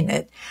maintain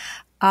it.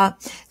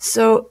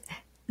 So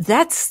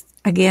that's,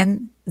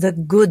 again, the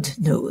good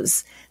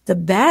news. The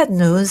bad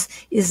news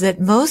is that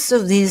most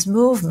of these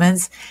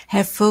movements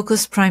have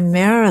focused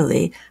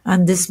primarily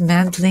on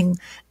dismantling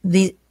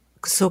the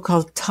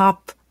so-called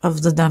top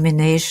of the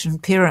domination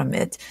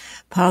pyramid,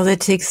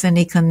 politics and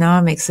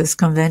economics as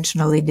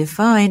conventionally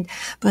defined,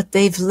 but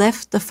they've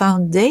left the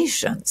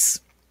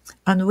foundations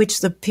on which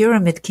the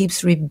pyramid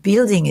keeps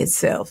rebuilding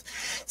itself,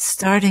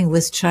 starting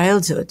with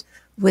childhood,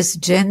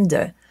 with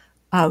gender,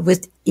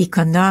 with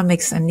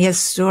economics, and yes,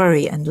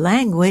 story and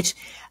language,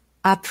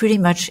 are pretty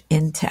much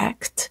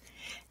intact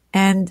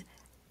and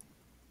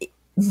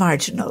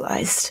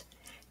marginalized.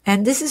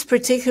 And this is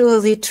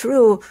particularly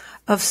true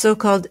of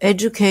so-called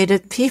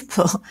educated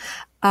people.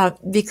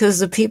 because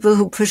the people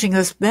who are pushing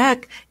us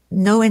back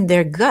know in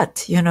their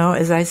gut,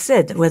 as I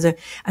said, the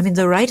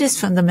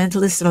rightist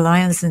fundamentalist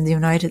alliance in the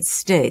United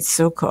States,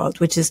 so-called,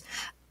 which is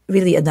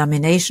really a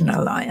domination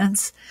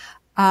alliance,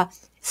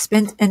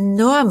 spent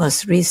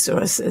enormous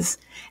resources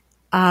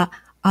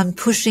on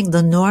pushing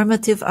the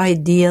normative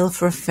ideal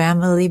for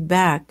family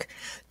back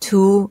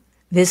to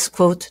this,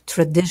 quote,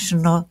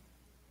 traditional,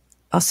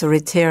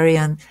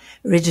 authoritarian,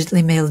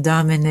 rigidly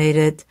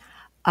male-dominated,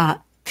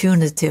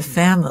 punitive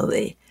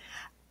family.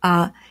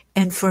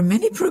 And for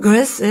many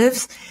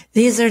progressives,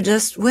 these are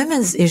just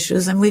women's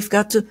issues, and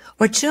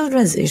or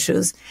children's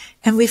issues,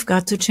 and we've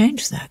got to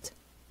change that.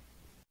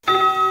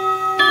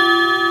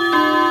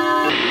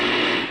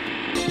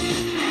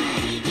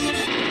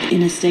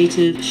 In a state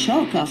of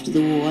shock after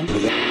the war.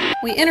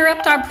 We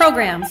interrupt our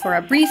program for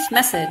a brief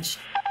message.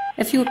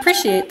 If you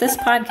appreciate this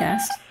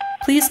podcast,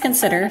 please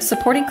consider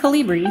supporting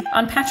Colibri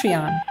on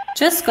Patreon.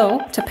 Just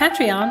go to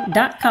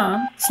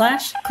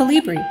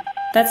patreon.com/Colibri.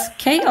 That's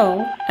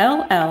KOLLIBRI.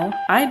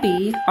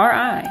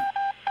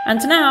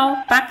 And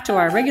now, back to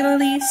our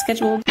regularly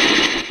scheduled...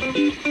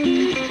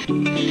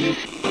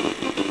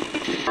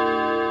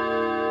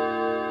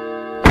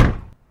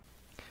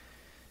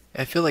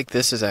 I feel like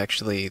this is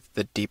actually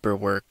the deeper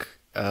work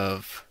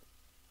of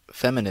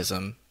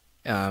feminism,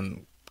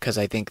 because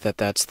I think that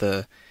that's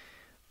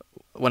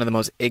one of the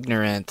most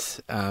ignorant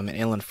and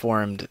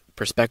ill-informed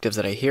perspectives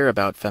that I hear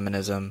about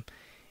feminism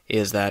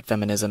is that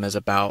feminism is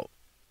about,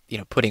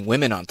 putting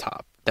women on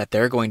top, that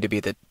they're going to be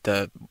the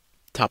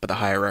top of the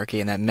hierarchy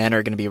and that men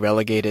are going to be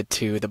relegated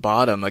to the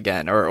bottom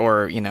again,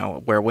 or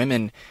where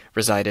women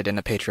resided in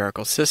a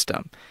patriarchal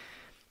system.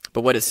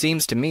 But what it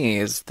seems to me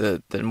is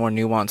the more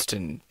nuanced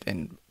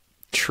and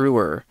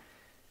truer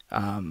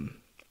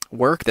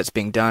work that's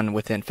being done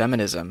within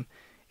feminism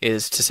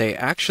is to say,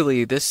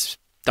 actually, this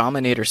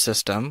dominator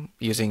system,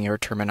 using your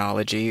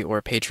terminology,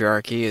 or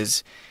patriarchy,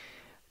 is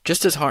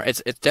just as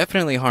it's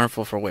definitely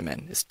harmful for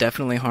women. It's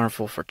definitely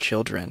harmful for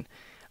children,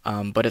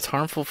 but it's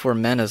harmful for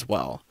men as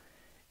well.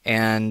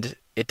 And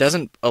it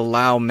doesn't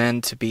allow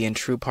men to be in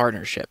true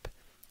partnership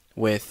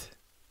with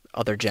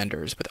other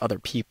genders, with other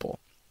people.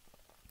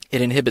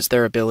 It inhibits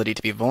their ability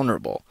to be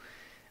vulnerable,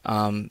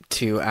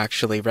 to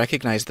actually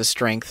recognize the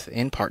strength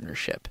in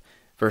partnership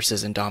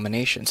versus in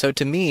domination. So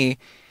to me,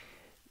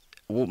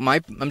 I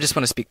just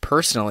want to speak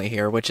personally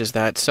here, which is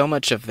that so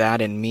much of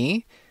that in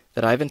me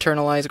that I've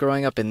internalized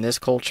growing up in this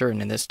culture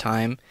and in this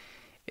time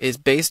is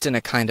based in a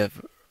kind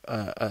of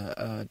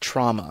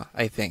trauma,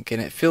 I think,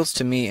 and it feels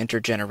to me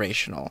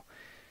intergenerational.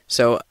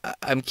 So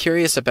I'm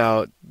curious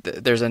about,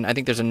 I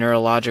think there's a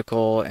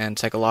neurological and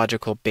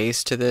psychological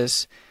base to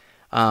this,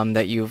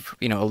 that you've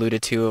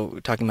alluded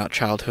to, talking about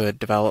childhood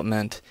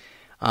development,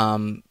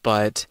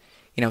 but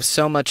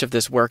so much of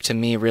this work to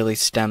me really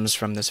stems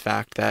from this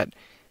fact that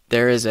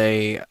there is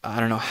I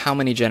don't know how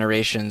many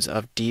generations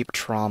of deep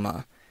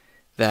trauma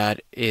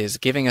that is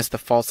giving us the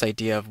false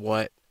idea of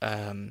what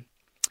a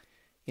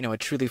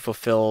truly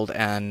fulfilled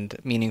and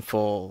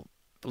meaningful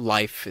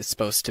life is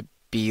supposed to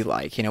be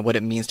like, what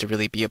it means to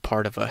really be a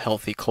part of a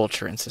healthy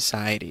culture and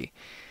society.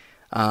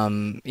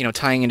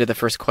 Tying into the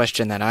first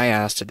question that I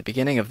asked at the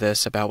beginning of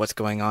this about what's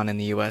going on in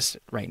the U.S.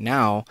 right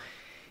now,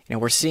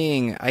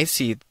 I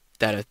see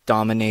that a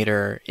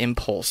dominator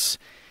impulse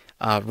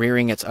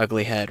rearing its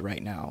ugly head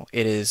right now.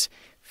 It is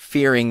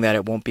fearing that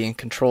it won't be in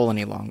control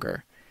any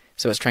longer.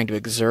 So it's trying to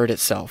exert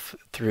itself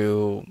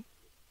through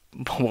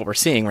what we're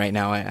seeing right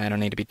now. I don't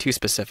need to be too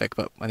specific,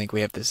 but I think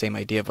we have the same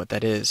idea of what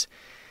that is.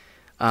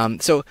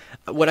 So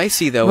what I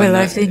see, though... Well,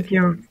 I think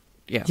you're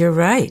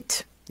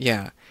right.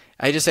 Yeah.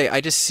 I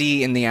just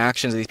see in the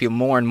actions of these people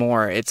more and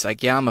more, it's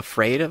like, yeah, I'm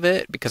afraid of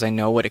it because I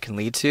know what it can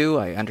lead to.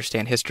 I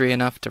understand history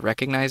enough to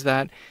recognize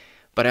that.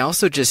 But I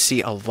also just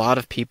see a lot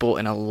of people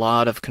in a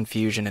lot of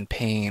confusion and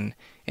pain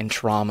and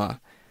trauma.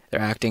 They're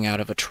acting out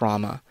of a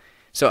trauma.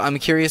 So I'm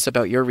curious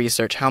about your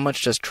research. How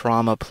much does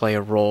trauma play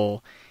a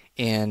role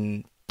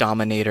in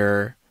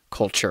dominator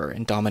culture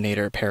and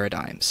dominator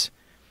paradigms?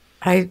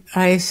 I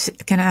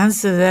can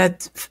answer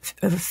that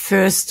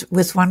first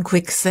with one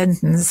quick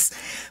sentence,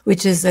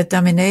 which is that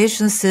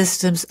domination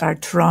systems are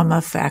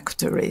trauma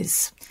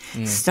factories,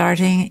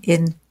 starting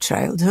in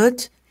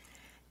childhood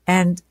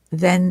and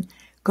then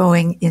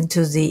going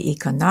into the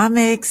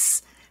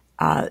economics,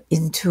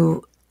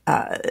 into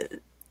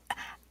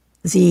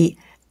the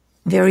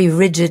very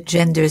rigid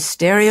gender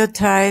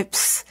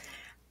stereotypes,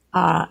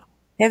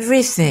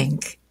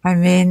 everything,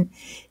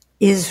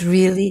 is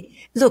really...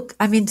 Look,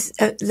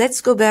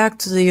 let's go back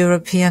to the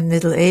European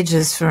Middle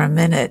Ages for a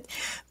minute,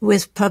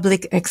 with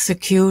public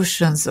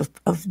executions of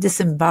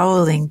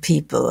disemboweling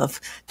people, of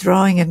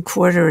drawing and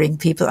quartering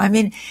people.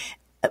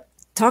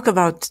 Talk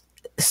about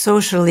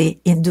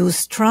socially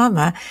induced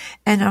trauma.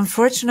 And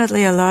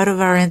unfortunately, a lot of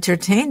our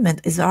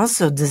entertainment is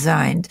also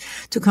designed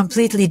to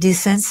completely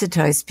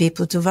desensitize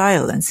people to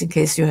violence, in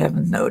case you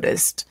haven't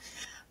noticed.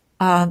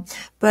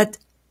 But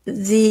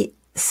the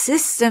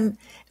system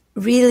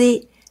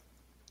really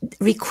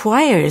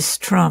requires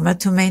trauma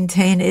to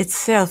maintain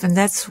itself. And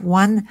that's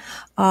one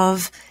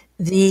of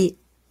the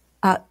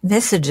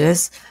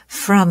messages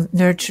from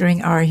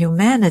Nurturing Our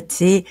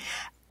Humanity.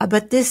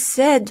 But this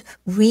said,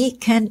 we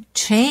can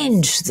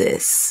change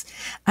this.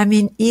 I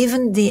mean,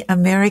 even the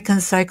American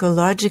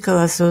Psychological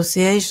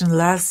Association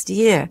last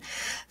year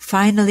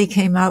finally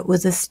came out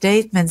with a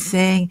statement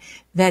saying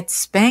that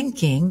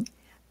spanking,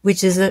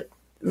 which is a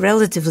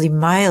relatively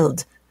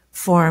mild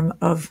form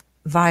of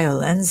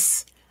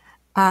violence,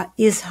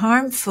 is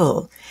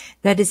harmful,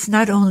 that it's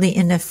not only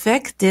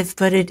ineffective,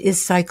 but it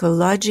is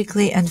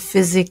psychologically and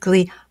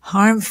physically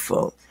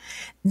harmful.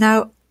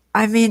 Now,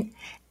 I mean,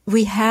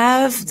 we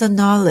have the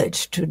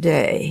knowledge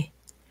today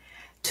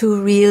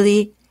to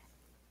really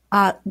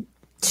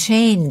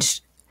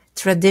change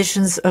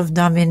traditions of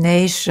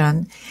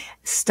domination,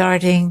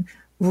 starting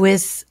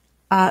with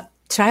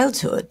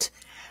childhood.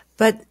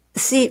 But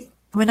see,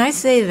 when I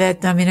say that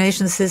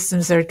domination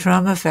systems are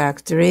trauma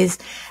factories,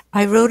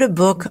 I wrote a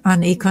book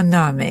on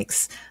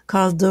economics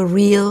called The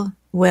Real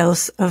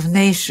Wealth of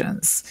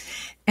Nations.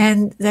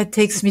 And that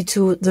takes me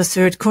to the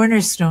third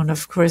cornerstone,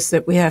 of course,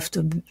 that we have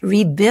to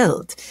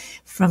rebuild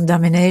from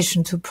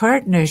domination to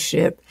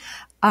partnership.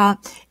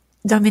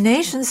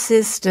 Domination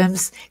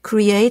systems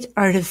create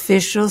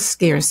artificial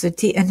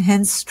scarcity and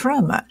hence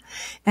trauma.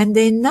 And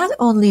they not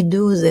only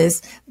do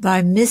this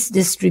by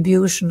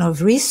misdistribution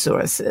of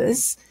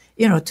resources,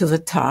 to the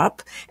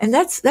top. And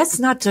that's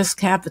not just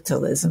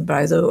capitalism,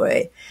 by the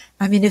way.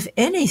 I mean, if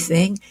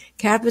anything,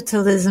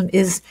 capitalism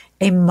is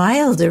a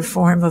milder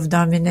form of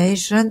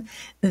domination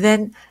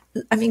than,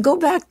 go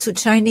back to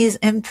Chinese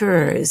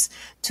emperors,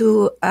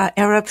 to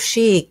Arab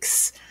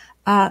sheiks,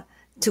 to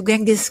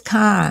Genghis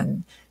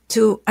Khan,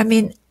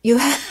 you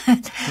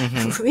had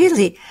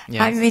really,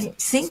 yes.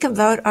 Think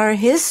about our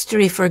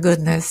history, for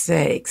goodness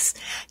sakes,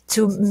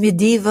 to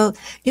medieval,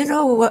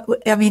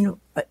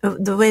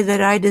 the way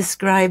that I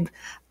describe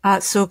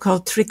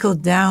so-called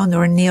trickle-down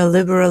or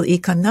neoliberal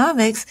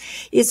economics,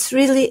 it's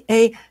really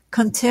a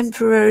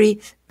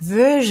contemporary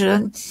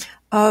version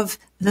of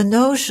the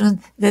notion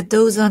that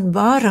those on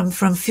bottom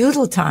from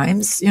feudal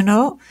times,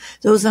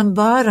 those on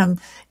bottom,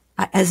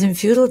 as in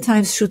feudal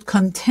times, should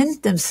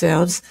content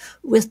themselves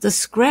with the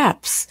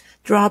scraps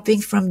dropping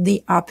from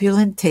the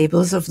opulent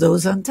tables of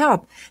those on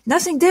top.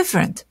 Nothing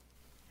different.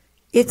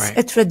 It's right.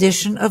 A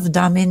tradition of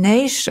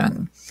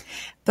domination.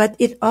 But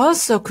it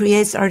also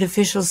creates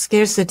artificial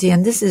scarcity,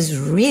 and this is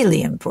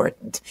really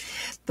important,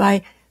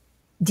 by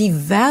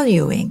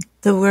devaluing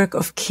the work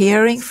of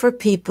caring for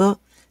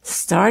people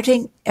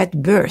starting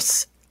at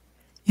birth.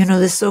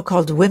 The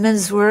so-called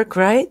women's work,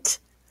 right?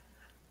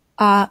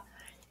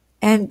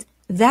 And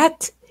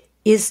that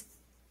is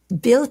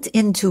built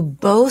into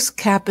both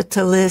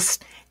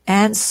capitalist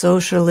and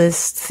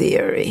socialist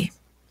theory.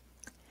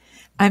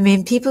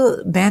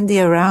 People bandy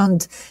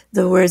around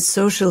the word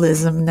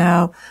socialism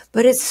now,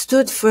 but it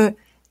stood for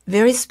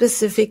very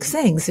specific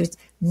things. It's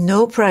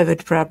no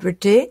private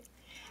property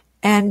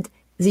and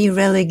the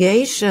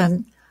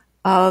relegation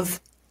of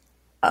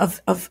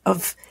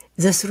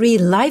the three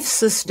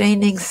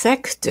life-sustaining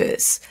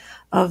sectors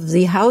of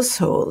the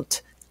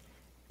household,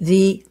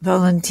 the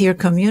volunteer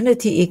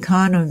community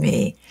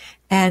economy,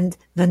 and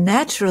the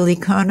natural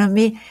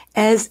economy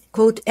as,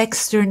 quote,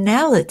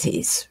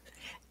 externalities.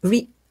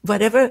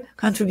 Whatever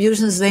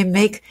contributions they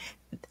make,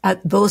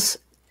 both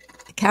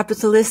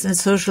capitalist and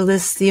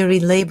socialist theory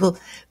label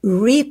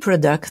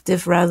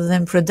reproductive rather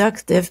than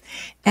productive,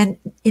 and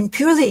in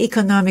purely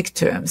economic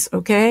terms,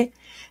 okay?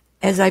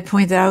 As I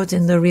point out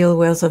in The Real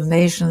Wealth of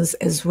Nations,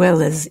 as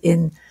well as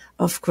in,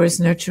 of course,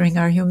 Nurturing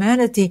Our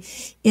Humanity,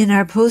 in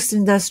our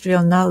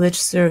post-industrial knowledge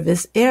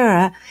service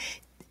era,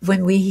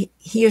 when we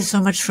hear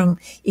so much from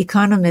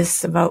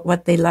economists about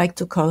what they like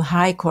to call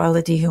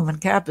high-quality human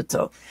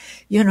capital,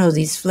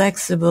 these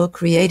flexible,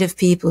 creative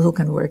people who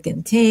can work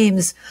in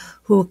teams,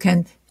 who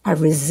are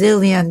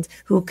resilient,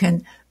 who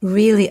can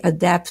really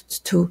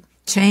adapt to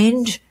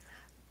change,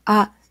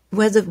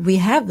 whether we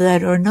have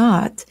that or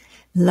not,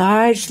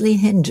 largely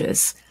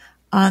hinges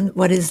on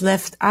what is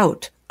left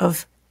out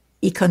of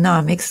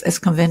economics as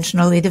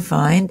conventionally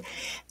defined,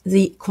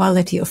 the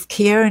quality of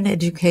care and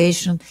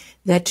education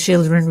that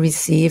children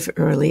receive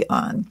early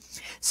on.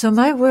 So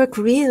my work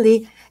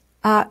really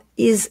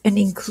is an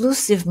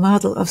inclusive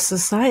model of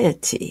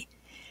society.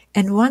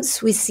 And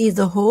once we see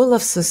the whole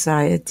of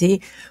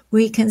society,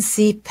 we can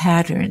see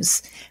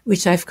patterns,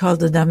 which I've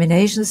called the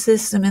domination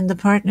system and the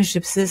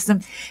partnership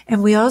system.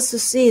 And we also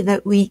see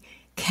that we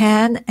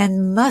can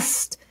and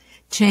must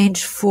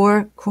change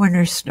 4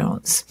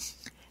 cornerstones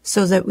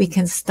so that we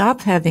can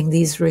stop having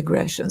these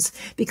regressions,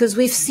 because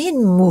we've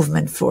seen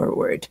movement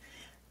forward.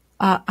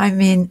 The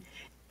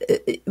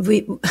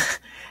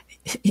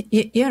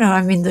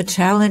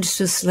challenge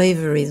to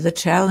slavery, the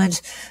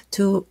challenge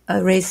to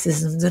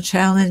racism, the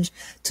challenge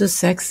to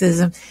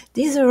sexism,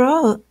 these are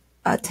all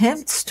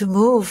attempts to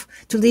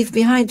leave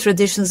behind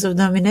traditions of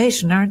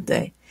domination, aren't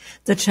they?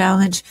 The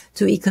challenge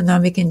to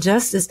economic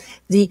injustice,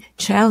 the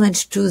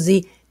challenge to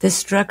the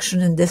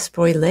destruction and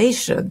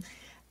despoilation,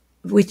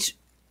 which,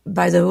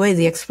 by the way,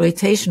 the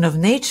exploitation of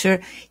nature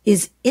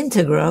is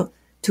integral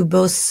to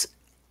both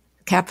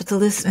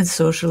capitalist and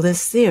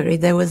socialist theory.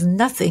 There was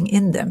nothing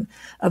in them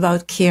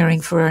about caring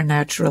for our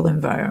natural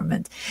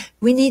environment.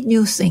 We need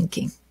new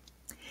thinking.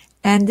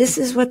 And this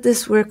is what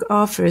this work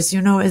offers.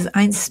 As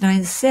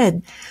Einstein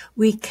said,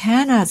 we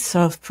cannot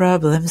solve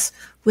problems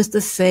with the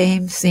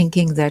same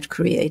thinking that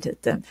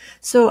created them.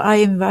 So I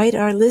invite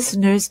our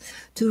listeners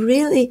to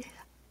really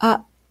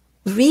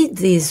read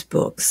these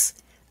books,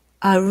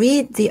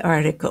 read the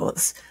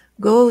articles,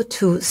 go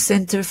to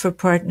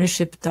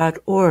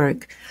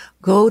centerforpartnership.org,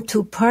 go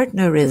to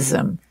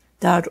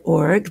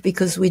partnerism.org,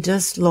 because we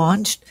just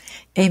launched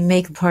a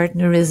Make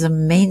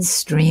Partnerism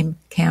Mainstream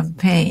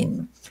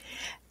campaign.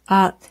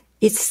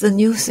 It's the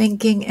new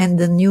thinking and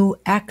the new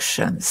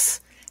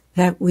actions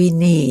that we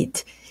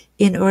need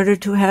in order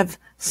to have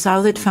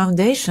solid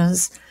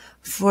foundations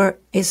for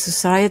a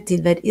society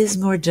that is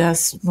more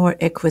just, more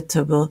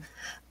equitable,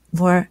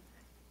 more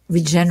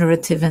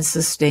regenerative and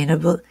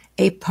sustainable,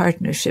 a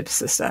partnership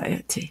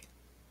society.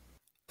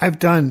 I've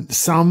done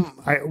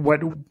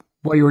what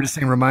you were just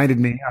saying reminded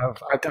me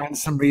of, I've done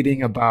some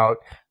reading about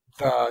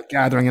the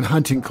gathering and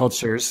hunting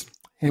cultures,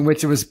 in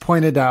which it was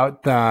pointed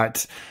out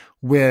that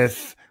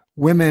with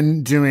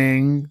women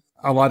doing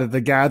a lot of the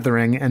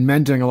gathering and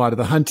men doing a lot of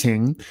the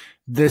hunting,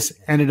 this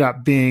ended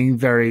up being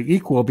very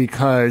equal,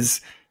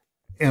 because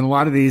in a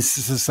lot of these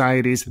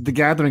societies, the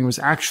gathering was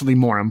actually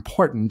more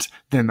important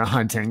than the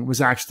hunting,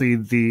 was actually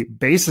the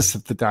basis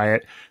of the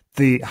diet.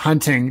 The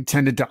hunting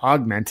tended to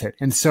augment it.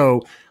 And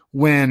so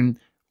when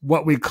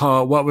what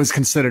was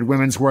considered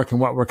women's work and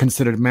what were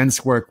considered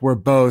men's work were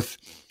both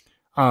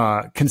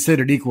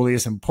considered equally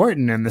as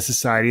important in the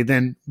society,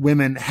 then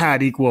women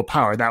had equal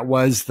power. That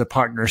was the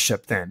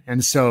partnership then.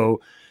 And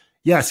so,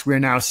 yes, we're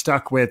now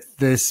stuck with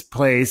this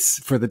place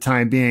for the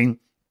time being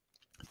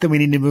that we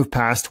need to move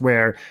past,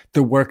 where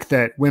the work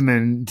that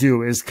women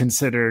do is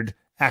considered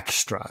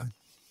extra.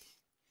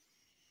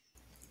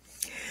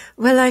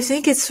 Well, I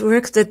think it's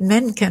work that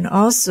men can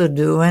also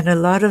do, and a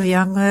lot of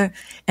younger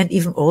and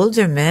even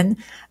older men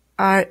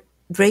are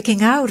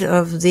breaking out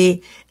of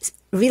the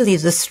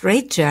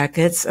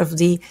straitjackets of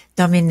the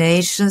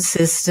domination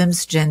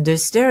systems, gender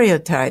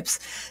stereotypes.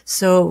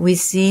 So we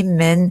see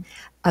men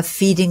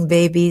feeding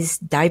babies,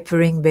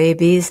 diapering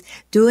babies,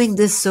 doing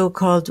this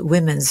so-called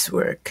women's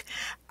work.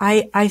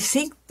 I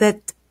think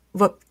that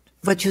what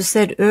you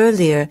said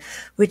earlier,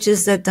 which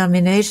is that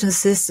domination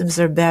systems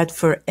are bad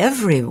for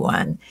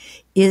everyone,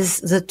 is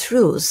the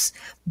truth.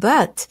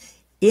 But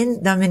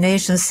in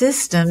domination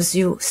systems,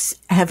 you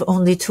have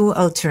only two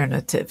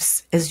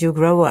alternatives as you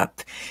grow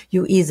up.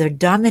 You either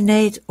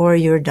dominate or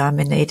you're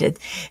dominated.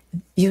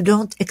 You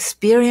don't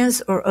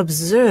experience or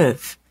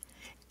observe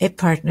a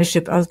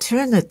partnership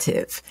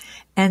alternative.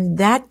 And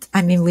that,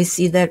 we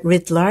see that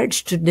writ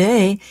large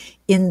today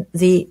in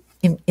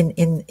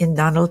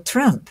Donald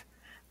Trump.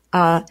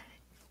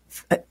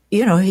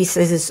 He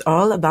says it's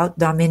all about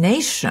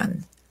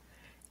domination.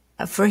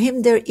 For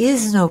him, there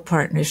is no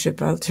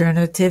partnership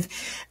alternative.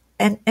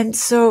 And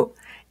so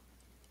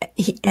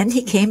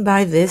he came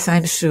by this,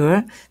 I'm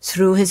sure,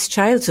 through his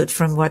childhood,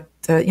 from what,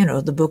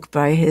 the book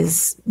by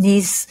his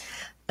niece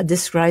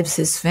describes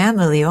his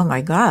family. Oh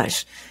my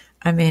gosh.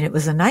 It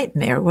was a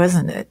nightmare,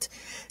 wasn't it?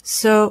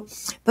 So,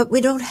 but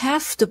we don't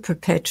have to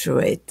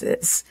perpetuate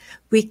this.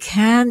 We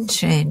can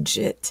change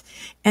it.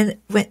 And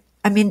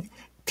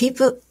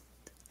people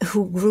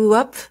who grew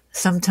up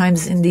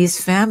sometimes in these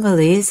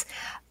families,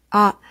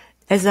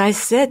 as I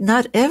said,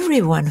 not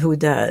everyone who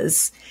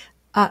does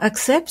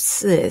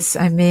accepts this.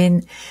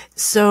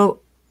 So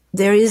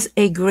there is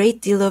a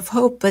great deal of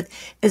hope, but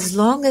as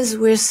long as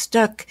we're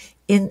stuck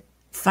in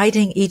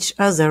fighting each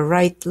other,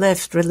 right,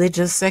 left,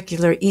 religious,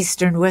 secular,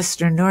 Eastern,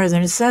 Western,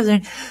 Northern,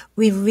 Southern,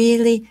 we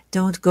really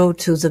don't go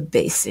to the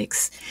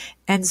basics.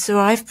 And so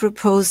I've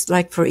proposed,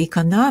 like for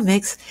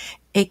economics,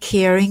 a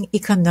caring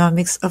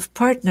economics of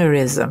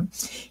partnerism,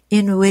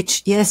 in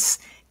which, yes,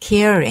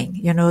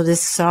 caring,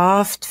 this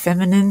soft,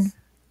 feminine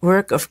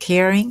work of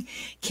caring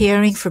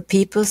for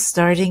people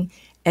starting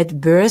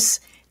at birth,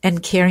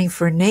 and caring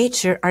for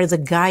nature are the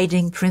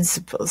guiding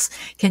principles.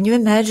 Can you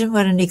imagine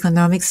what an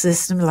economic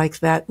system like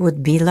that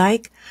would be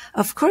like?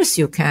 Of course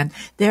you can.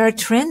 There are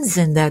trends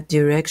in that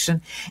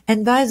direction.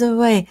 And by the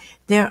way,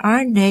 there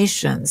are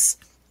nations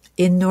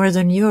in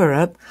Northern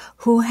Europe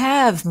who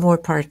have more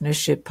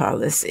partnership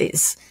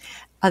policies.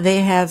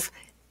 They have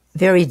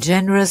very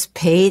generous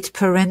paid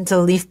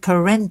parental leave,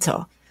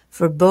 parental,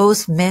 for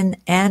both men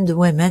and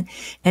women.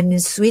 And in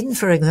Sweden,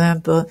 for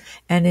example,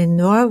 and in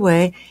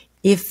Norway,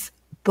 if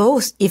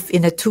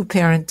in a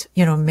two-parent,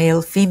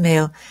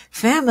 male-female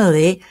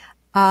family,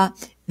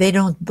 they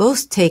don't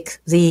both take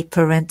the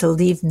parental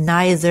leave,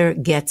 neither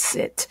gets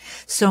it.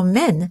 So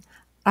men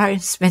are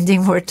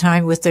spending more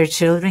time with their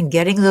children,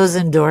 getting those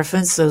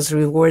endorphins, those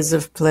rewards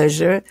of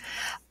pleasure.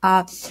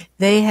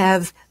 They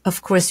have,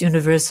 of course,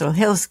 universal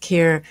health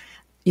care,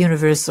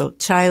 universal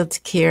child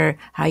care,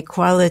 high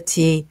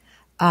quality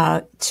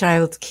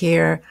child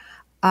care,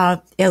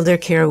 elder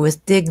care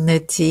with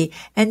dignity.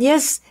 And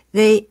yes,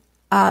 they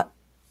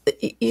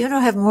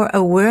have more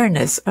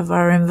awareness of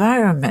our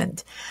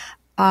environment.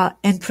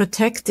 and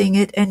protecting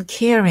it and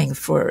caring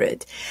for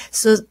it.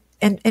 So,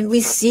 and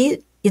we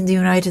see in the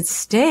United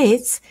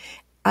States,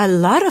 a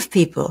lot of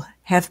people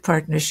have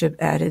partnership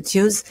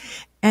attitudes,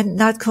 and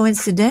not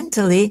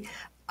coincidentally,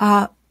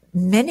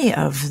 many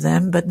of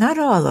them, but not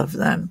all of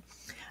them,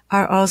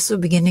 are also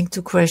beginning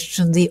to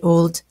question the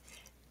old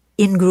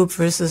in-group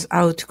versus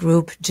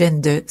out-group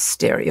gender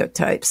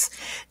stereotypes.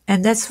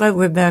 And that's why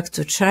we're back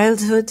to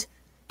childhood,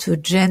 to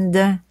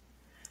gender,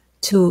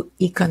 to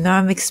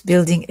economics,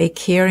 building a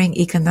caring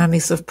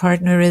economics of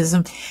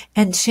partnerism,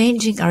 and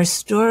changing our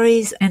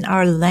stories and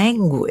our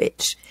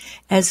language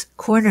as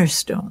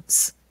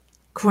cornerstones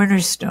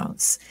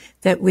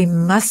that we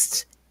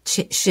must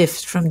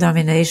shift from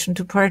domination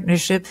to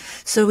partnership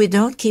so we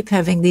don't keep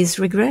having these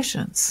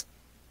regressions.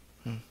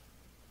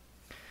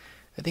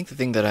 I think the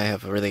thing that I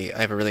have a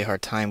really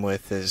hard time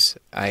with is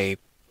I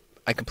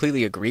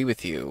completely agree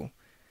with you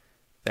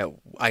that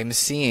I'm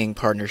seeing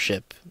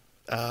partnership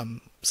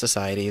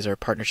societies or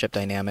partnership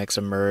dynamics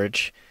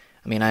emerge.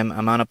 I mean,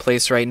 I'm on a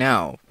place right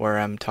now where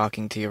I'm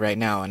talking to you right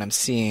now, and I'm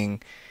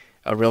seeing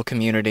a real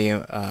community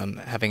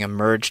having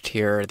emerged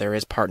here. There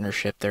is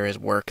partnership, there is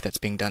work that's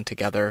being done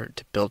together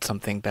to build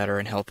something better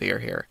and healthier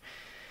here.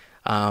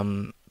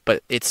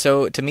 But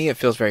to me, it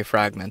feels very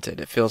fragmented.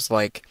 It feels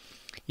like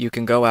you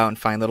can go out and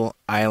find little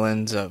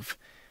islands of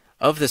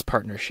this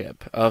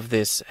partnership, of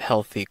this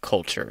healthy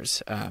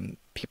cultures.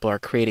 People are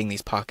creating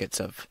these pockets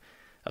of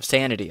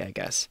sanity, I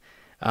guess.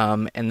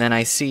 And then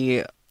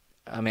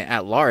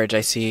at large,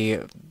 I see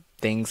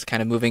things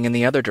kind of moving in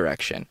the other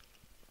direction.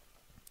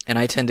 And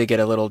I tend to get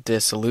a little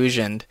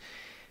disillusioned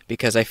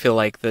because I feel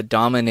like the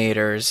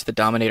dominator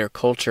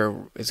culture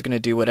is going to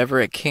do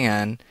whatever it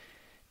can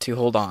to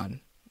hold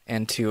on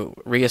and to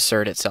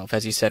reassert itself.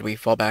 As you said, we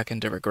fall back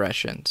into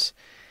regressions.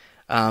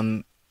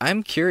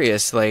 I'm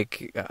curious,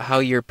 like, how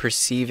you're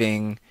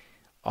perceiving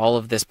all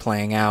of this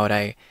playing out.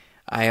 I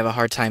have a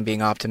hard time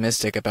being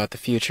optimistic about the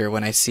future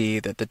when I see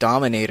that the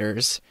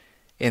dominators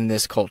in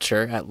this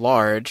culture at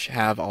large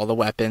have all the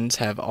weapons,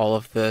 have all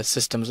of the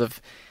systems of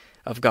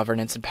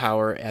governance and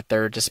power at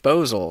their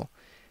disposal.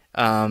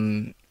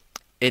 To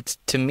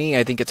me,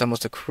 I think it's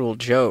almost a cruel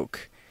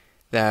joke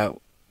that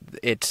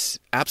it's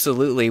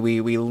absolutely,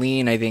 we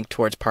lean, I think,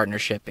 towards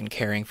partnership and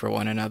caring for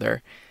one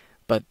another.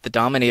 But the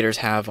dominators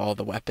have all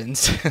the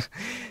weapons.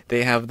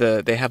 They have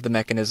the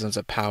mechanisms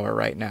of power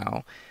right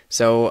now.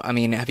 So, I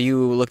mean, have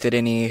you looked at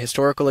any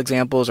historical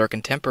examples or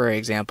contemporary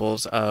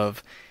examples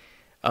of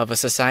a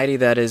society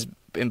that is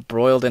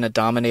embroiled in a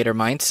dominator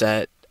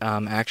mindset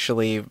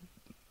actually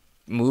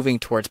moving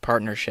towards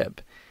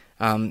partnership?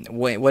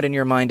 What in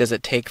your mind does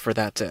it take for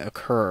that to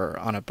occur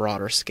on a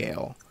broader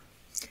scale?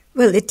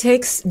 Well, it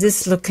takes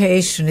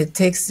dislocation, it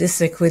takes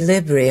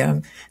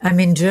disequilibrium. I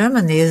mean,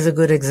 Germany is a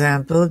good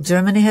example.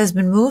 Germany has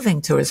been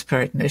moving towards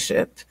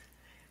partnership.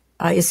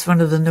 It's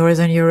one of the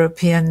Northern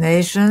European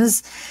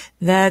nations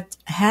that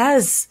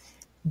has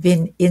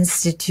been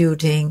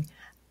instituting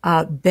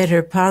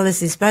better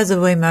policies. By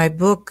the way, my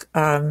book,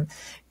 The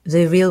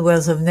Real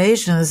Wealth of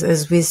Nations,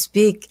 as we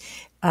speak,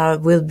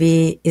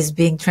 is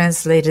being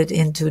translated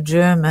into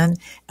German,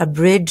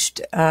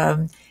 abridged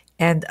and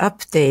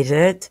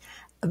updated,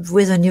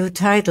 with a new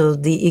title,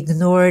 The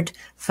Ignored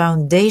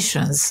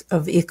Foundations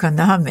of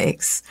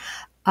Economics.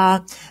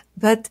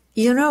 But,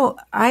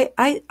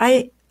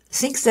 I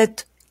think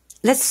that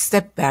let's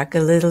step back a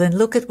little and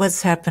look at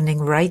what's happening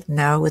right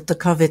now with the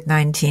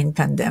COVID-19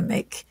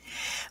 pandemic.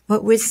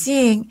 What we're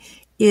seeing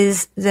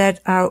is that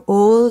our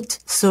old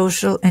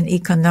social and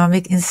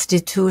economic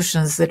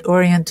institutions that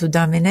orient to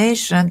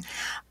domination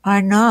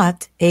are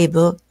not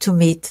able to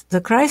meet the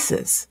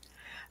crisis.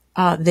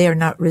 They are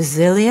not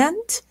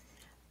resilient.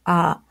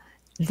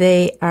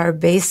 They are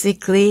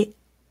basically,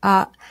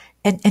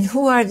 and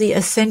who are the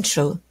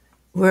essential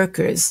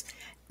workers?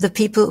 The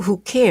people who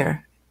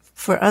care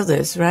for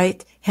others,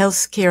 right?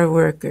 Healthcare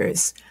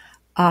workers,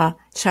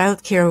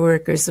 childcare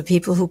workers, the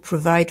people who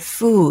provide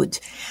food.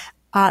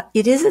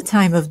 It is a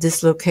time of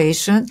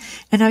dislocation.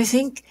 And I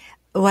think,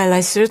 while I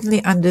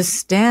certainly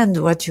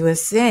understand what you are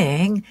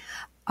saying,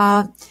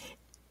 I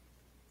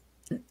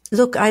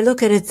look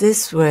at it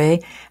this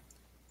way.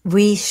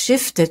 We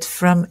shifted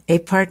from a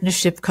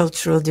partnership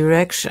cultural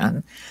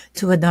direction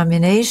to a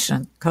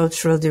domination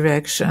cultural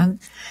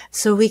direction,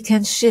 so we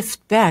can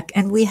shift back.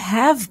 And we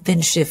have been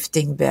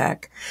shifting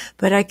back.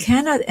 But I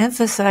cannot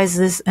emphasize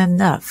this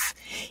enough.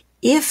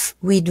 If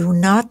we do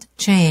not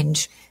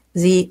change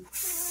the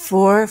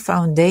 4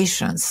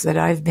 foundations that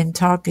I've been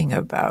talking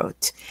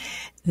about,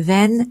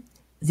 then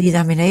the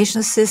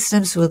domination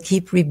systems will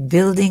keep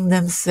rebuilding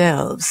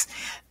themselves,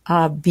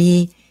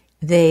 be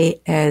they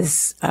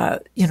as,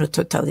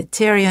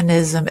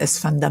 totalitarianism,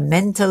 as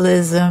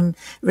fundamentalism.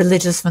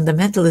 Religious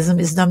fundamentalism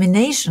is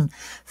domination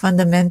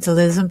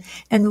fundamentalism.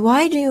 And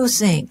why do you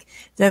think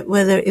that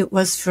whether it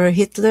was for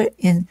Hitler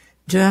in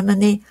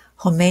Germany,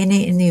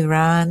 Khomeini in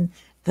Iran,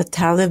 the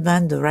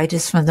Taliban, the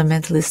rightist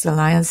fundamentalist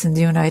alliance in the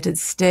United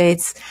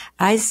States,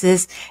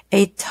 ISIS,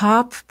 a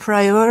top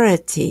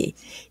priority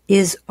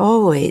is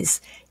always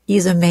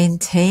either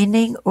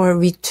maintaining or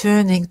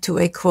returning to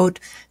a, quote,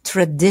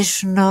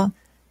 traditional,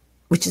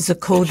 which is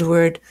a code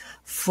word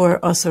for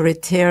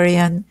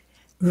authoritarian,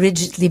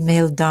 rigidly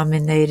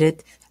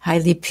male-dominated,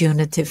 highly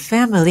punitive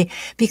family,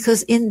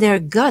 because in their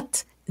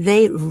gut,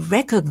 they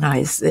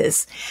recognize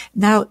this.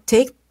 Now,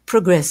 take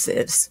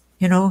progressives,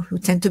 who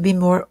tend to be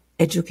more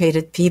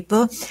educated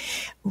people.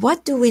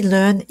 What do we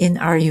learn in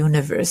our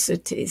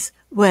universities?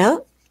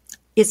 Well,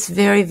 it's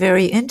very,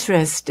 very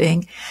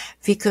interesting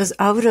because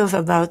out of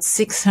about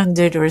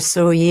 600 or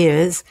so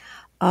years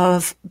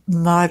of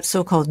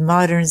so-called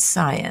modern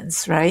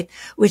science, right?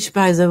 Which,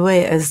 by the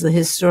way, as the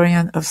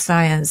historian of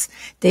science,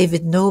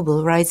 David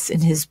Noble, writes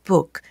in his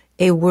book,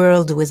 A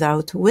World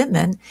Without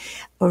Women,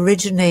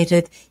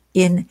 originated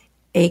in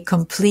a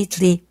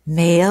completely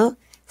male,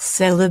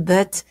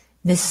 celibate,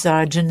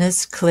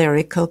 misogynist,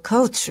 clerical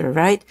culture,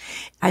 right?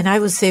 And I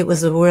would say it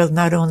was a world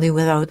not only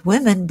without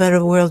women, but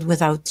a world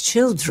without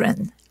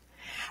children.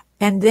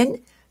 And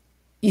then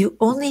you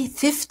only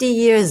 50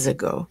 years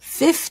ago,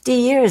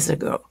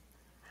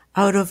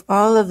 out of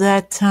all of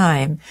that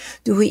time,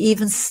 do we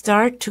even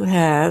start to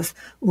have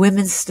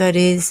women's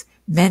studies,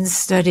 men's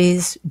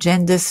studies,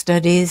 gender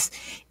studies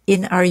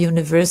in our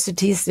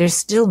universities. They're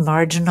still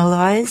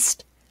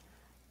marginalized,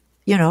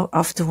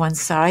 off to one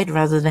side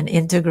rather than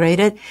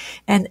integrated.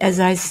 And as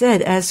I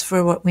said, as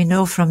for what we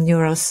know from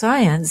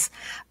neuroscience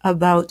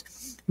about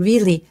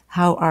really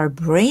how our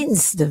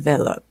brains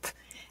develop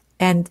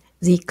and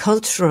the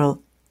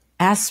cultural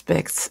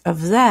aspects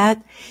of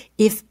that,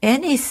 if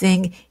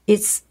anything,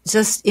 it's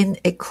just in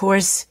a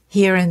course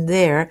here and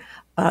there,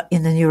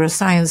 in the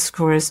neuroscience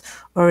course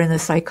or in the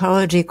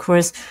psychology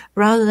course,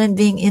 rather than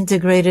being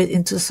integrated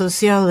into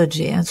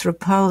sociology,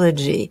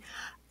 anthropology.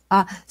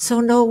 So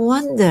no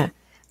wonder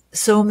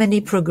so many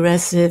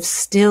progressives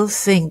still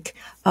think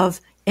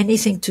of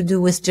anything to do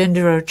with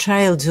gender or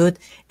childhood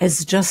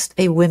as just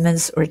a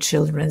women's or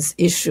children's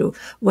issue,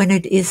 when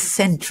it is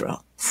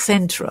central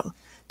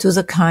to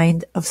the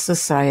kind of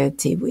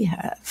society we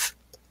have.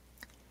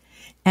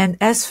 And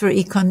as for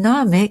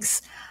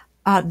economics,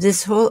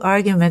 this whole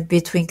argument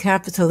between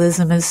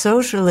capitalism and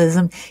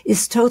socialism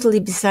is totally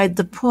beside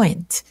the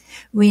point.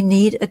 We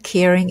need a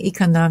caring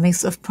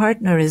economics of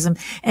partnerism,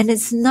 and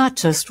it's not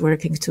just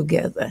working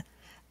together.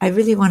 I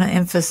really want to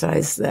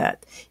emphasize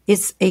that.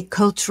 It's a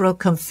cultural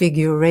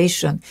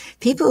configuration.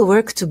 People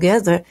work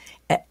together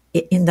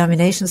in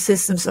domination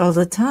systems all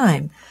the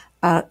time.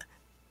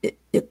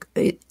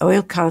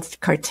 Oil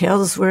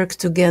cartels work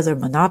together,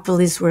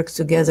 monopolies work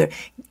together,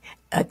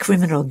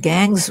 criminal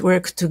gangs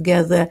work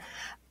together.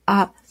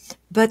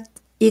 But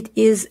it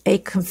is a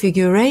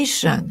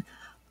configuration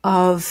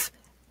of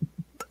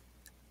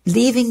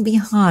leaving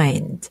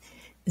behind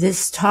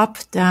this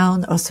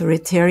top-down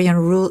authoritarian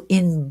rule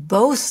in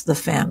both the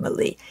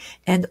family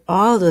and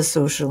all the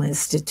social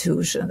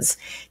institutions,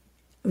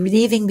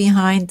 leaving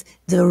behind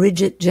the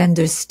rigid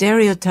gender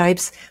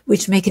stereotypes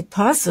which make it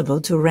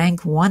possible to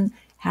rank one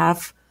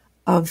half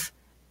of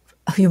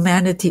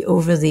humanity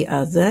over the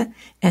other,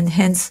 and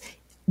hence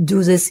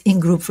do this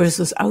in-group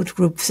versus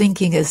out-group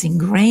thinking as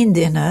ingrained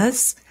in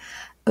us,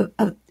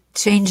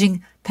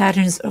 changing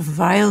patterns of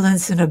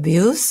violence and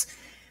abuse,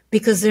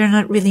 because they're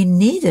not really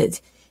needed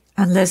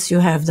unless you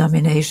have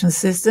domination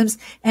systems,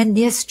 and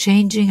yes,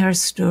 changing our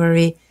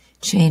story,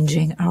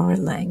 changing our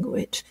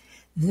language.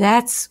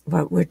 That's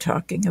what we're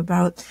talking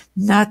about,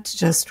 not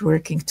just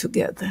working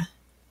together.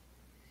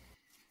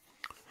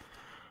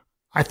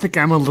 I think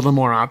I'm a little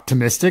more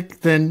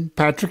optimistic than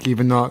Patrick,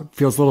 even though it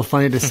feels a little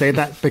funny to say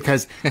that,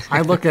 because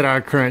I look at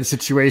our current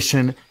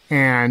situation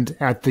and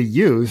at the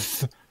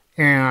youth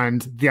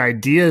and the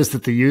ideas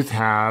that the youth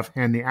have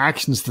and the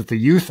actions that the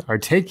youth are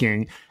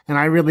taking. And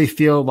I really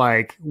feel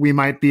like we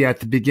might be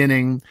at the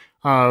beginning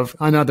of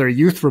another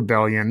youth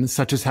rebellion,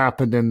 such as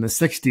happened in the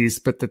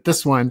 60s, but that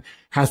this one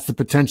has the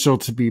potential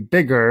to be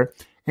bigger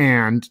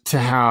and to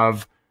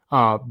have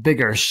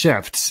bigger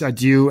shifts.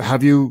 Do you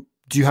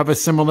have a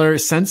similar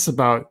sense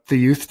about the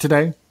youth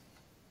today?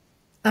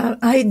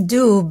 I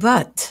do,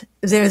 but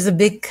there's a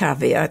big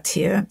caveat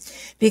here,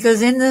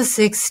 because in the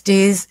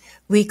 60s,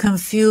 we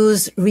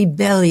confused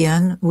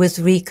rebellion with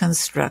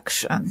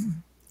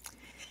reconstruction.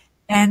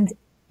 And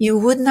you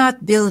would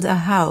not build a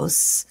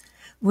house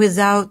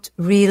without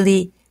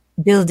really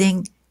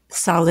building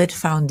solid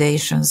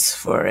foundations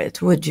for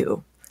it, would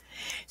you?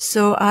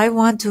 So I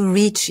want to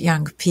reach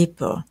young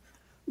people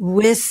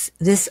with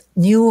this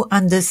new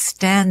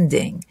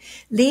understanding.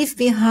 Leave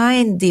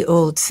behind the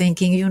old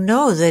thinking. You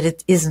know that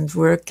it isn't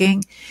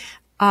working.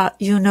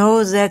 You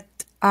know that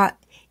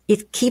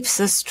it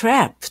keeps us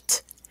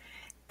trapped.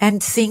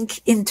 And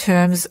think in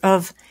terms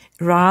of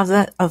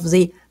rather of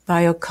the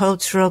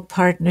biocultural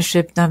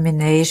partnership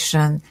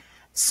domination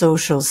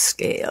social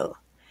scale.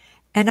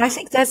 And I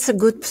think that's a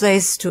good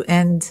place to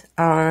end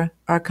our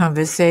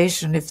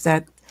conversation, if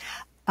that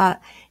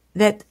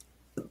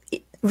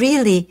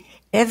really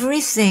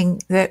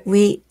everything that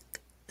we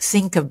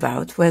think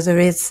about, whether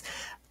it's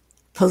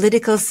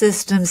political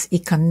systems,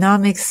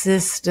 economic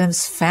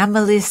systems,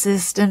 family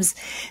systems,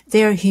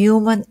 they're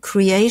human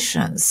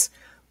creations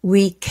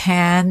we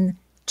can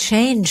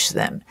change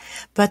them.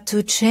 But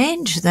to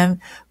change them,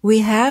 we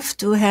have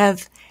to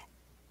have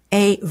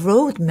a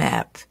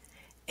roadmap,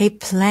 a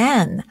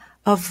plan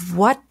of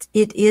what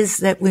it is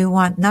that we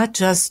want, not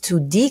just to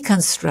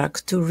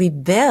deconstruct, to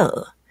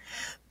rebel,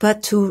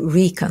 but to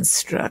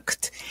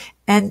reconstruct.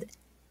 And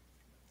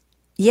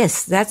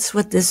yes, that's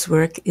what this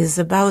work is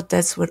about.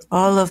 That's what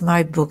all of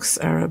my books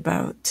are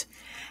about.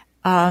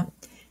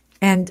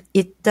 And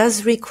it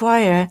does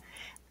require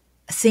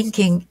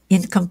thinking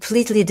in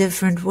completely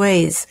different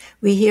ways.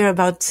 We hear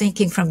about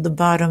thinking from the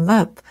bottom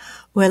up.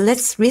 Well,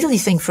 let's really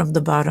think from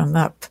the bottom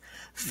up,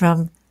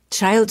 from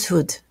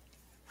childhood,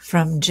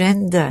 from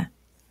gender,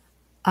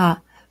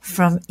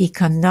 from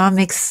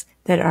economics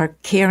that are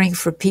caring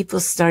for people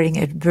starting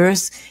at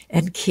birth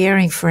and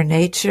caring for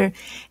nature,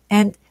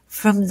 and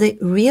from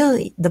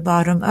the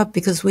bottom up,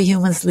 because we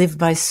humans live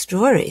by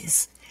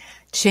stories,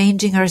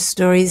 changing our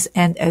stories.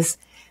 And as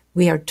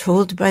we are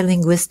told by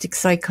linguistic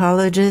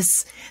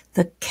psychologists,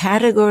 the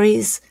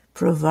categories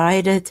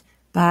provided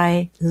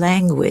by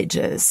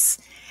languages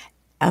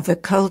of a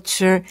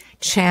culture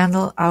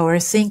channel our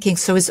thinking.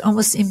 So it's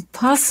almost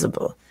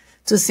impossible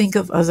to think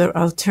of other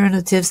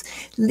alternatives,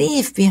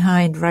 leave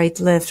behind right,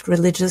 left,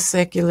 religious,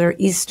 secular,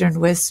 Eastern,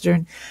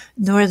 Western,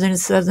 Northern,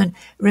 Southern.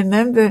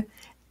 Remember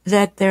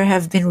that there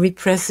have been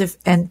repressive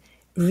and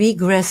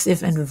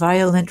regressive and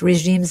violent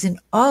regimes in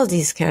all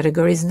these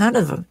categories. None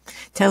of them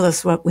tell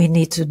us what we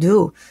need to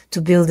do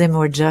to build a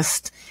more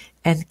just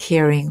and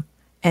caring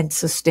and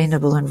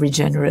sustainable and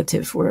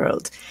regenerative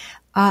world.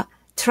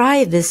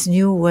 Try this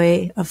new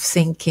way of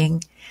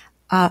thinking.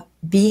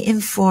 Be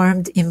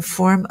informed,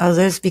 inform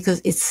others,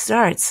 because it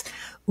starts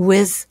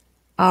with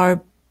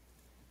our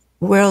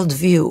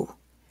worldview.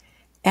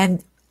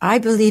 And I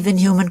believe in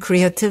human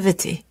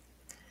creativity,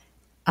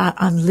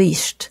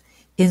 unleashed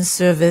in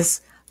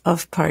service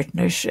of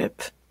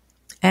partnership.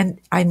 And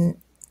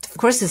of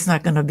course, it's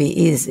not going to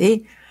be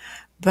easy,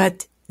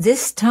 but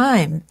this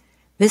time,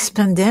 this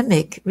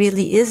pandemic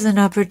really is an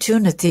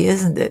opportunity,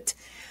 isn't it,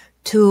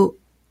 to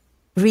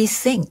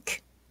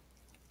rethink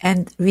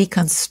and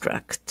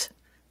reconstruct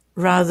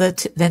rather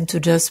than to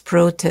just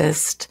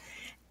protest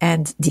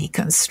and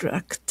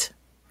deconstruct.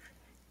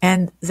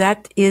 And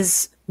that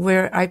is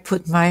where I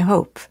put my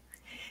hope,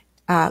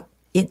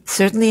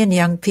 certainly in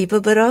young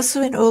people, but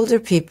also in older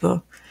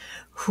people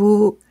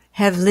who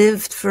have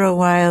lived for a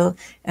while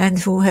and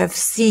who have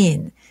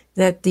seen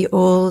that the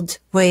old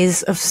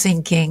ways of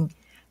thinking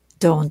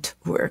don't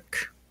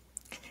work,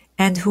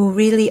 and who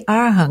really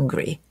are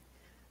hungry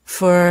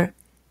for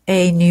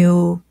a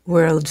new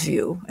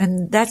worldview.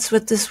 And that's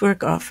what this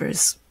work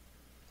offers.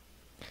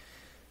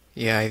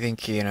 Yeah, I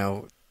think,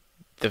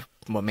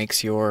 what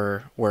makes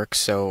your work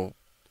so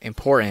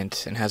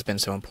important and has been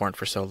so important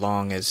for so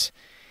long is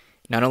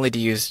not only do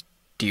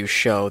you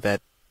show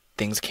that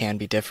things can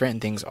be different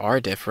and things are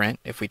different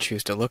if we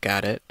choose to look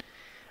at it,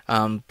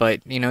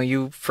 but,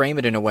 you frame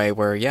it in a way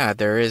where,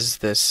 there is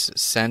this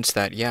sense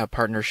that,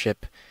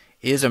 partnership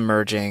is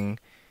emerging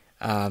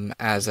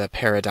as a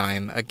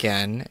paradigm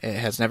again. It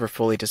has never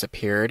fully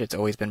disappeared. It's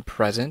always been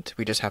present.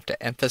 We just have to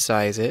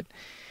emphasize it.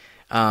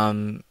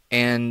 And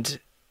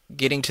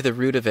getting to the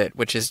root of it,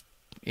 which is,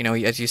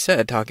 as you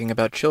said, talking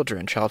about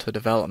children, childhood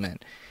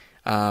development,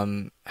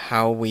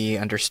 how we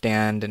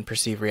understand and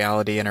perceive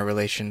reality and our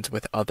relations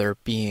with other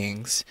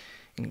beings,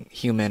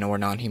 human or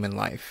non-human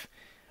life.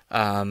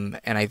 And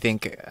I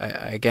think,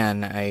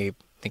 again, I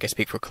think I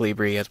speak for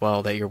Colibri as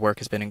well, that your work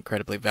has been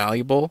incredibly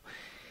valuable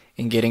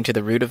in getting to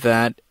the root of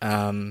that.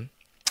 And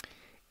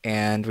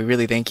we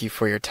really thank you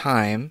for your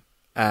time.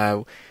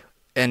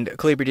 And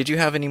Colibri, did you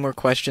have any more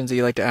questions that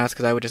you'd like to ask?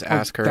 Because I would just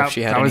ask her if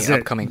she had any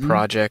upcoming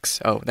projects.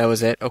 Oh, that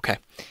was it? Okay.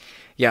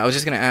 Yeah, I was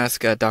just going to ask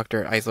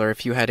Dr. Eisler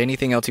if you had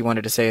anything else you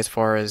wanted to say as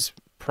far as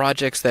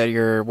projects that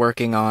you're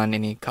working on,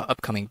 any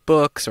upcoming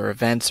books or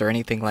events or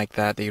anything like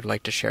that that you'd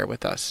like to share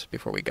with us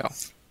before we go.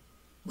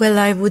 Well,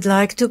 I would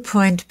like to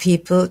point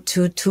people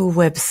to 2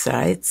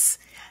 websites,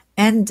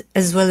 and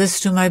as well as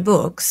to my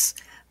books.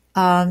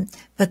 But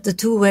the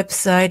 2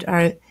 websites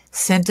are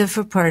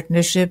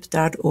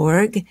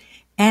centerforpartnership.org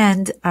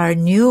and our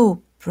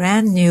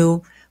brand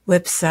new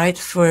website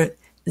for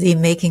the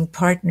Making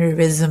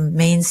Partnerism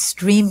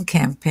Mainstream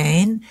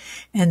campaign.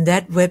 And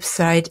that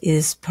website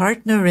is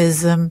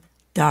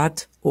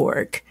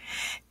partnerism.org.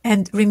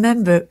 And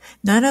remember,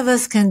 none of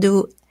us can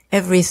do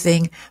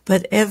everything,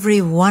 but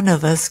every one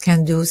of us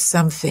can do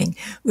something.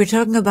 We're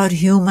talking about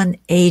human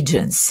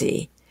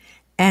agency.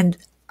 And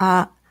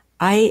I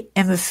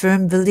am a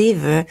firm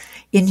believer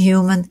in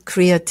human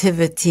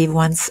creativity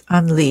once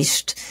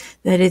unleashed,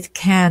 that it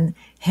can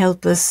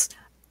help us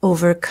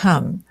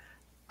overcome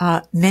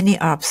many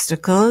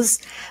obstacles,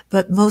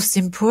 but most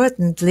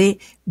importantly,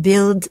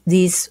 build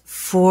these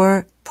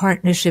 4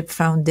 partnership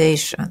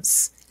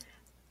foundations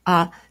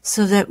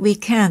so that we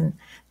can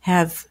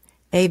have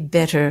a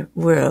better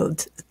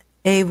world,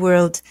 a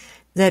world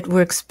that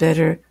works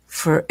better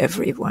for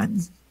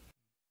everyone.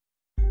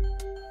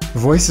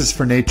 Voices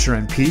for Nature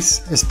and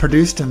Peace is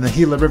produced in the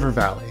Gila River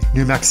Valley,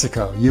 New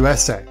Mexico,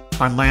 USA,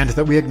 on land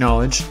that we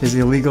acknowledge is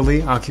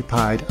illegally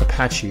occupied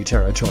Apache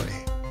territory.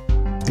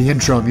 The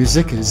intro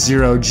music is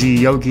Zero G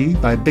Yogi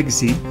by Big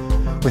Z,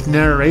 with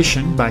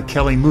narration by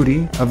Kelly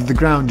Moody of the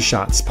Ground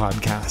Shots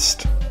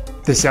podcast.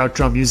 This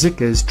outro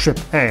music is Trip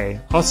A,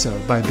 also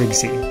by Big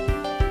Z.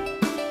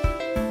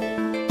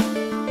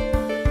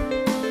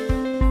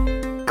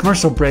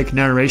 Commercial break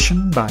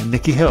narration by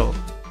Nikki Hill.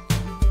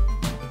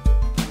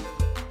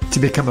 To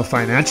become a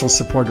financial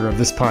supporter of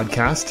this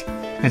podcast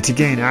and to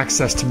gain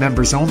access to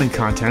members-only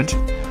content,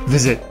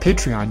 visit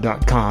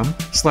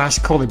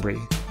patreon.com/Kolibri,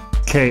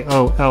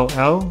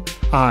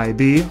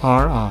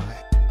 KOLLIBRI.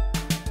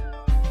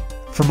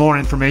 For more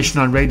information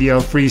on Radio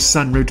Free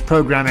Sunroot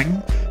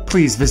programming,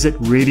 please visit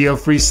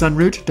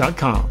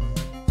radiofreesunroot.com.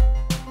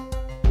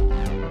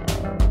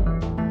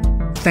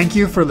 Thank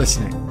you for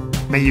listening.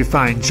 May you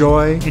find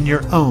joy in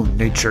your own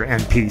nature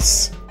and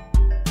peace.